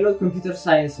እየተማርኩ ያለው ኮምፒውተር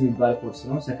ሳይንስ የሚባል ኮርስ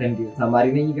ነው ሰከንድ ተማሪ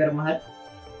ነኝ ይገርማል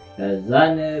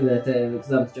ከዛን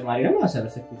በተዛም ተጨማሪ ደግሞ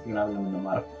Cybersecurity ምናምን ነው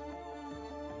የምንማረው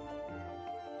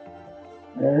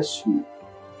እሺ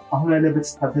አሁን ያለበት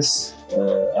ስታተስ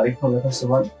አሪፍ ነው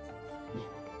ተሰባል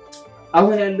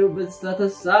አሁን ያለበት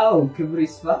ስታተስ አው ክብር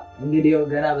ይስፋ እንግዲህ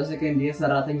ገና በሰከንድ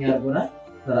የሰራተኛ አድርጎናል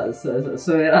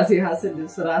ሰው የራሴ ሀስል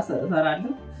ስራ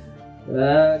ሰራለሁ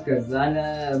ከዛን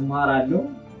ማራለሁ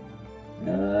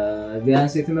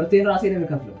ቢያንስ የትምህርቴን ራሴ ነኝ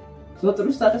የምከፍለው ሰው ጥሩ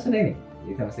ስታተስ ላይ ነኝ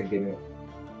የተመሰገነው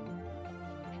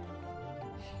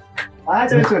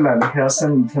አጨጭላል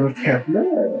ከያሰን ትምህርት ከፍለ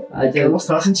አጨጭ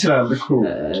ስታተስ እንችላለን እኮ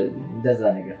እንደዛ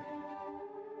ነገር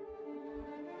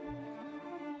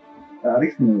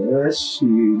አሪፍ ነው እሺ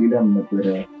ሊዳም ነበር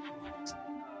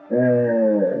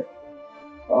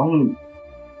አሁን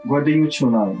ጓደኞች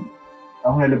ምናምን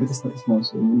አሁን ያለበት ስታተስ ነው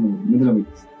ምንድን ነው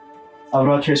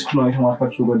አብራቸው ስኩል ነው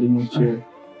የተማርካቸው ጓደኞች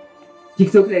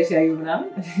ቲክቶክ ላይ ሲያዩ ምናምን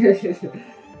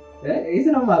የት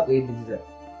ነው ማቆይ ልጅ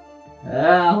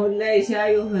አሁን ላይ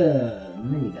ሲያዩ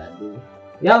ምን ይላሉ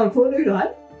ያው ፎሎ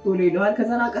ይለዋል ከዛ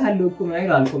ናቀሃለው እኮ ምን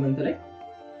ይላል ኮሜንት ላይ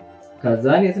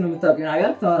ከዛን የት ነው የምታውቂው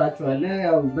ነገር ታወራቸዋለህ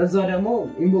ያው በዛው ደግሞ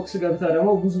ኢንቦክስ ገብተው ደግሞ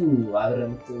ብዙ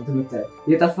አብረን ትምት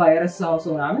የጠፋ የረሳው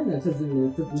ሰው ምናምን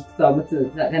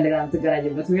እንደገና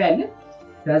ትገናኝበት ወይ አለ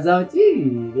ከዛ ውጪ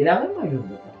ሌላ ምንም አይደለም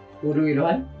በቃ ፎሎ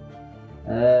ይለዋል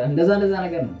እንደዛ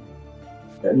ነገር ነው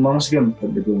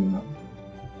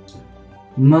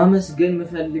ማመስገን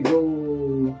የምፈልገው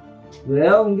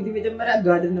ያው እንግዲህ መጀመሪያ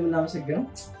ጋድን ምናመሰግነው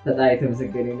ፈጣሪ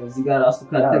ተመሰገነ ነው እዚህ ጋር አስቱ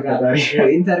ካተጋ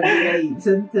ኢንተርቪው ላይ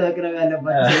ስንት አቅራቢ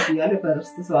ያለባችሁ ያለ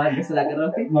ፈርስት ሰው አለ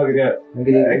ስላቀረብኩኝ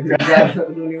እንግዲህ ጋር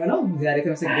ፈቅዶ ነው እግዚአብሔር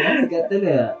ተመሰገነ ይቀጥል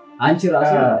አንቺ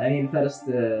ራሱ እኔን ፈርስት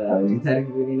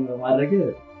ኢንተርቪው ላይ ማድረግ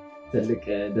ትልቅ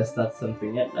ደስታ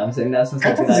ተሰምቶኛል አመሰግናለሁ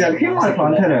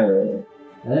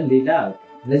ሌላ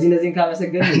ለዚህ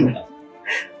ካመሰገነ ይሆናል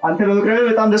አንተ በመቅረብ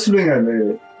በጣም ደስ ብሎኛል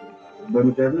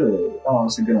በመቅረብ በጣም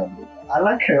አመሰግናለሁ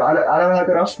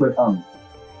አላማከራስ በጣም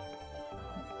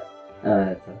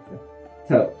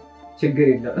ችግር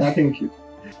የለም thank you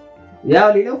ያው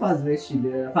ሌላው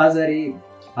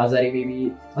ፋዘሪ ሜቢ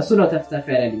እሱ ነው ተፍተፍ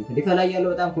ያለልኝ እንደፈላይ ያለው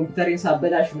በጣም ኮምፒውተሪን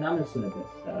ሳበላሽ ምናምን እሱ ነበር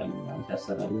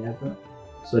ታሰራልኝ ነበር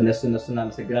እነሱን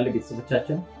አመሰግናለሁ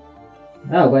ቤተሰቦቻችን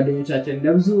ጓደኞቻችን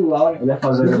ለብዙ አሁን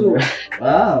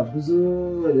ብዙ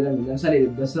ለምሳሌ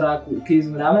በስራ ኬዝ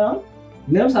ምናምን አሁን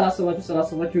ምንም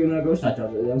ሳላስባቸው የሆኑ ነገሮች ናቸው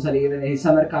ለምሳሌ ይሄ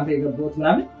ሰመር ካምፕ የገባሁት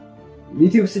ምናምን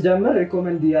ዩቲዩብ ስጀምር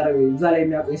ሪኮመንድ ያደረጉ እዛ ላይ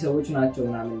የሚያውቁኝ ሰዎች ናቸው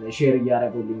ምናምን ሼር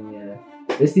ያደረጉልኝ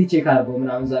እስቲ ቼክ አድርገው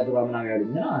ምናምን ዛግባ ምናምን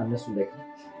ያሉኝና እነሱ ላይ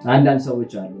አንዳንድ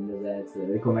ሰዎች አሉ እንደዛ አይነት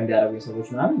ሪኮመንድ ያደረጉኝ ሰዎች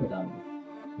ምናምን በጣም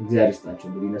እግዚአብሔር ይስጣቸው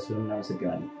እንግዲህ እነሱንም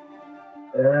እናመሰግናለን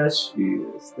እሺ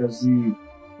ስለዚህ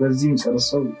በዚህም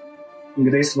ጨርሰው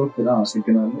እንግዲህ ስለወጥ በጣም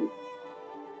አመሰግናለሁ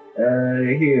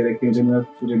ይሄ የመጀመሪያው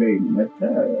ቪዲዮ ላይ መጣ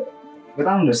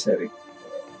በጣም ደስ ያለኝ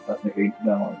ታጥነቀኝ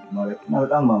ማለት ነው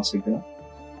በጣም አመሰግናለሁ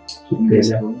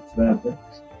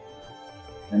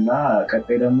እና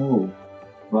ቀጣይ ደግሞ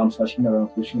በ50 እና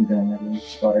በ100 እንገናኛለን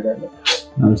ታረጋለህ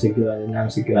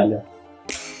አመሰግናለሁ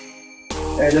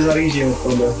ለዛሬ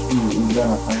የመጣሁላችሁ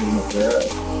እንደና ታሪክ ነበር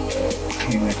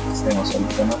ይሄን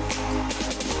ማሳለፈና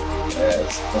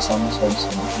በሳምንት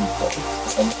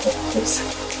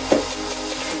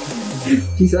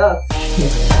Peace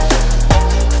out.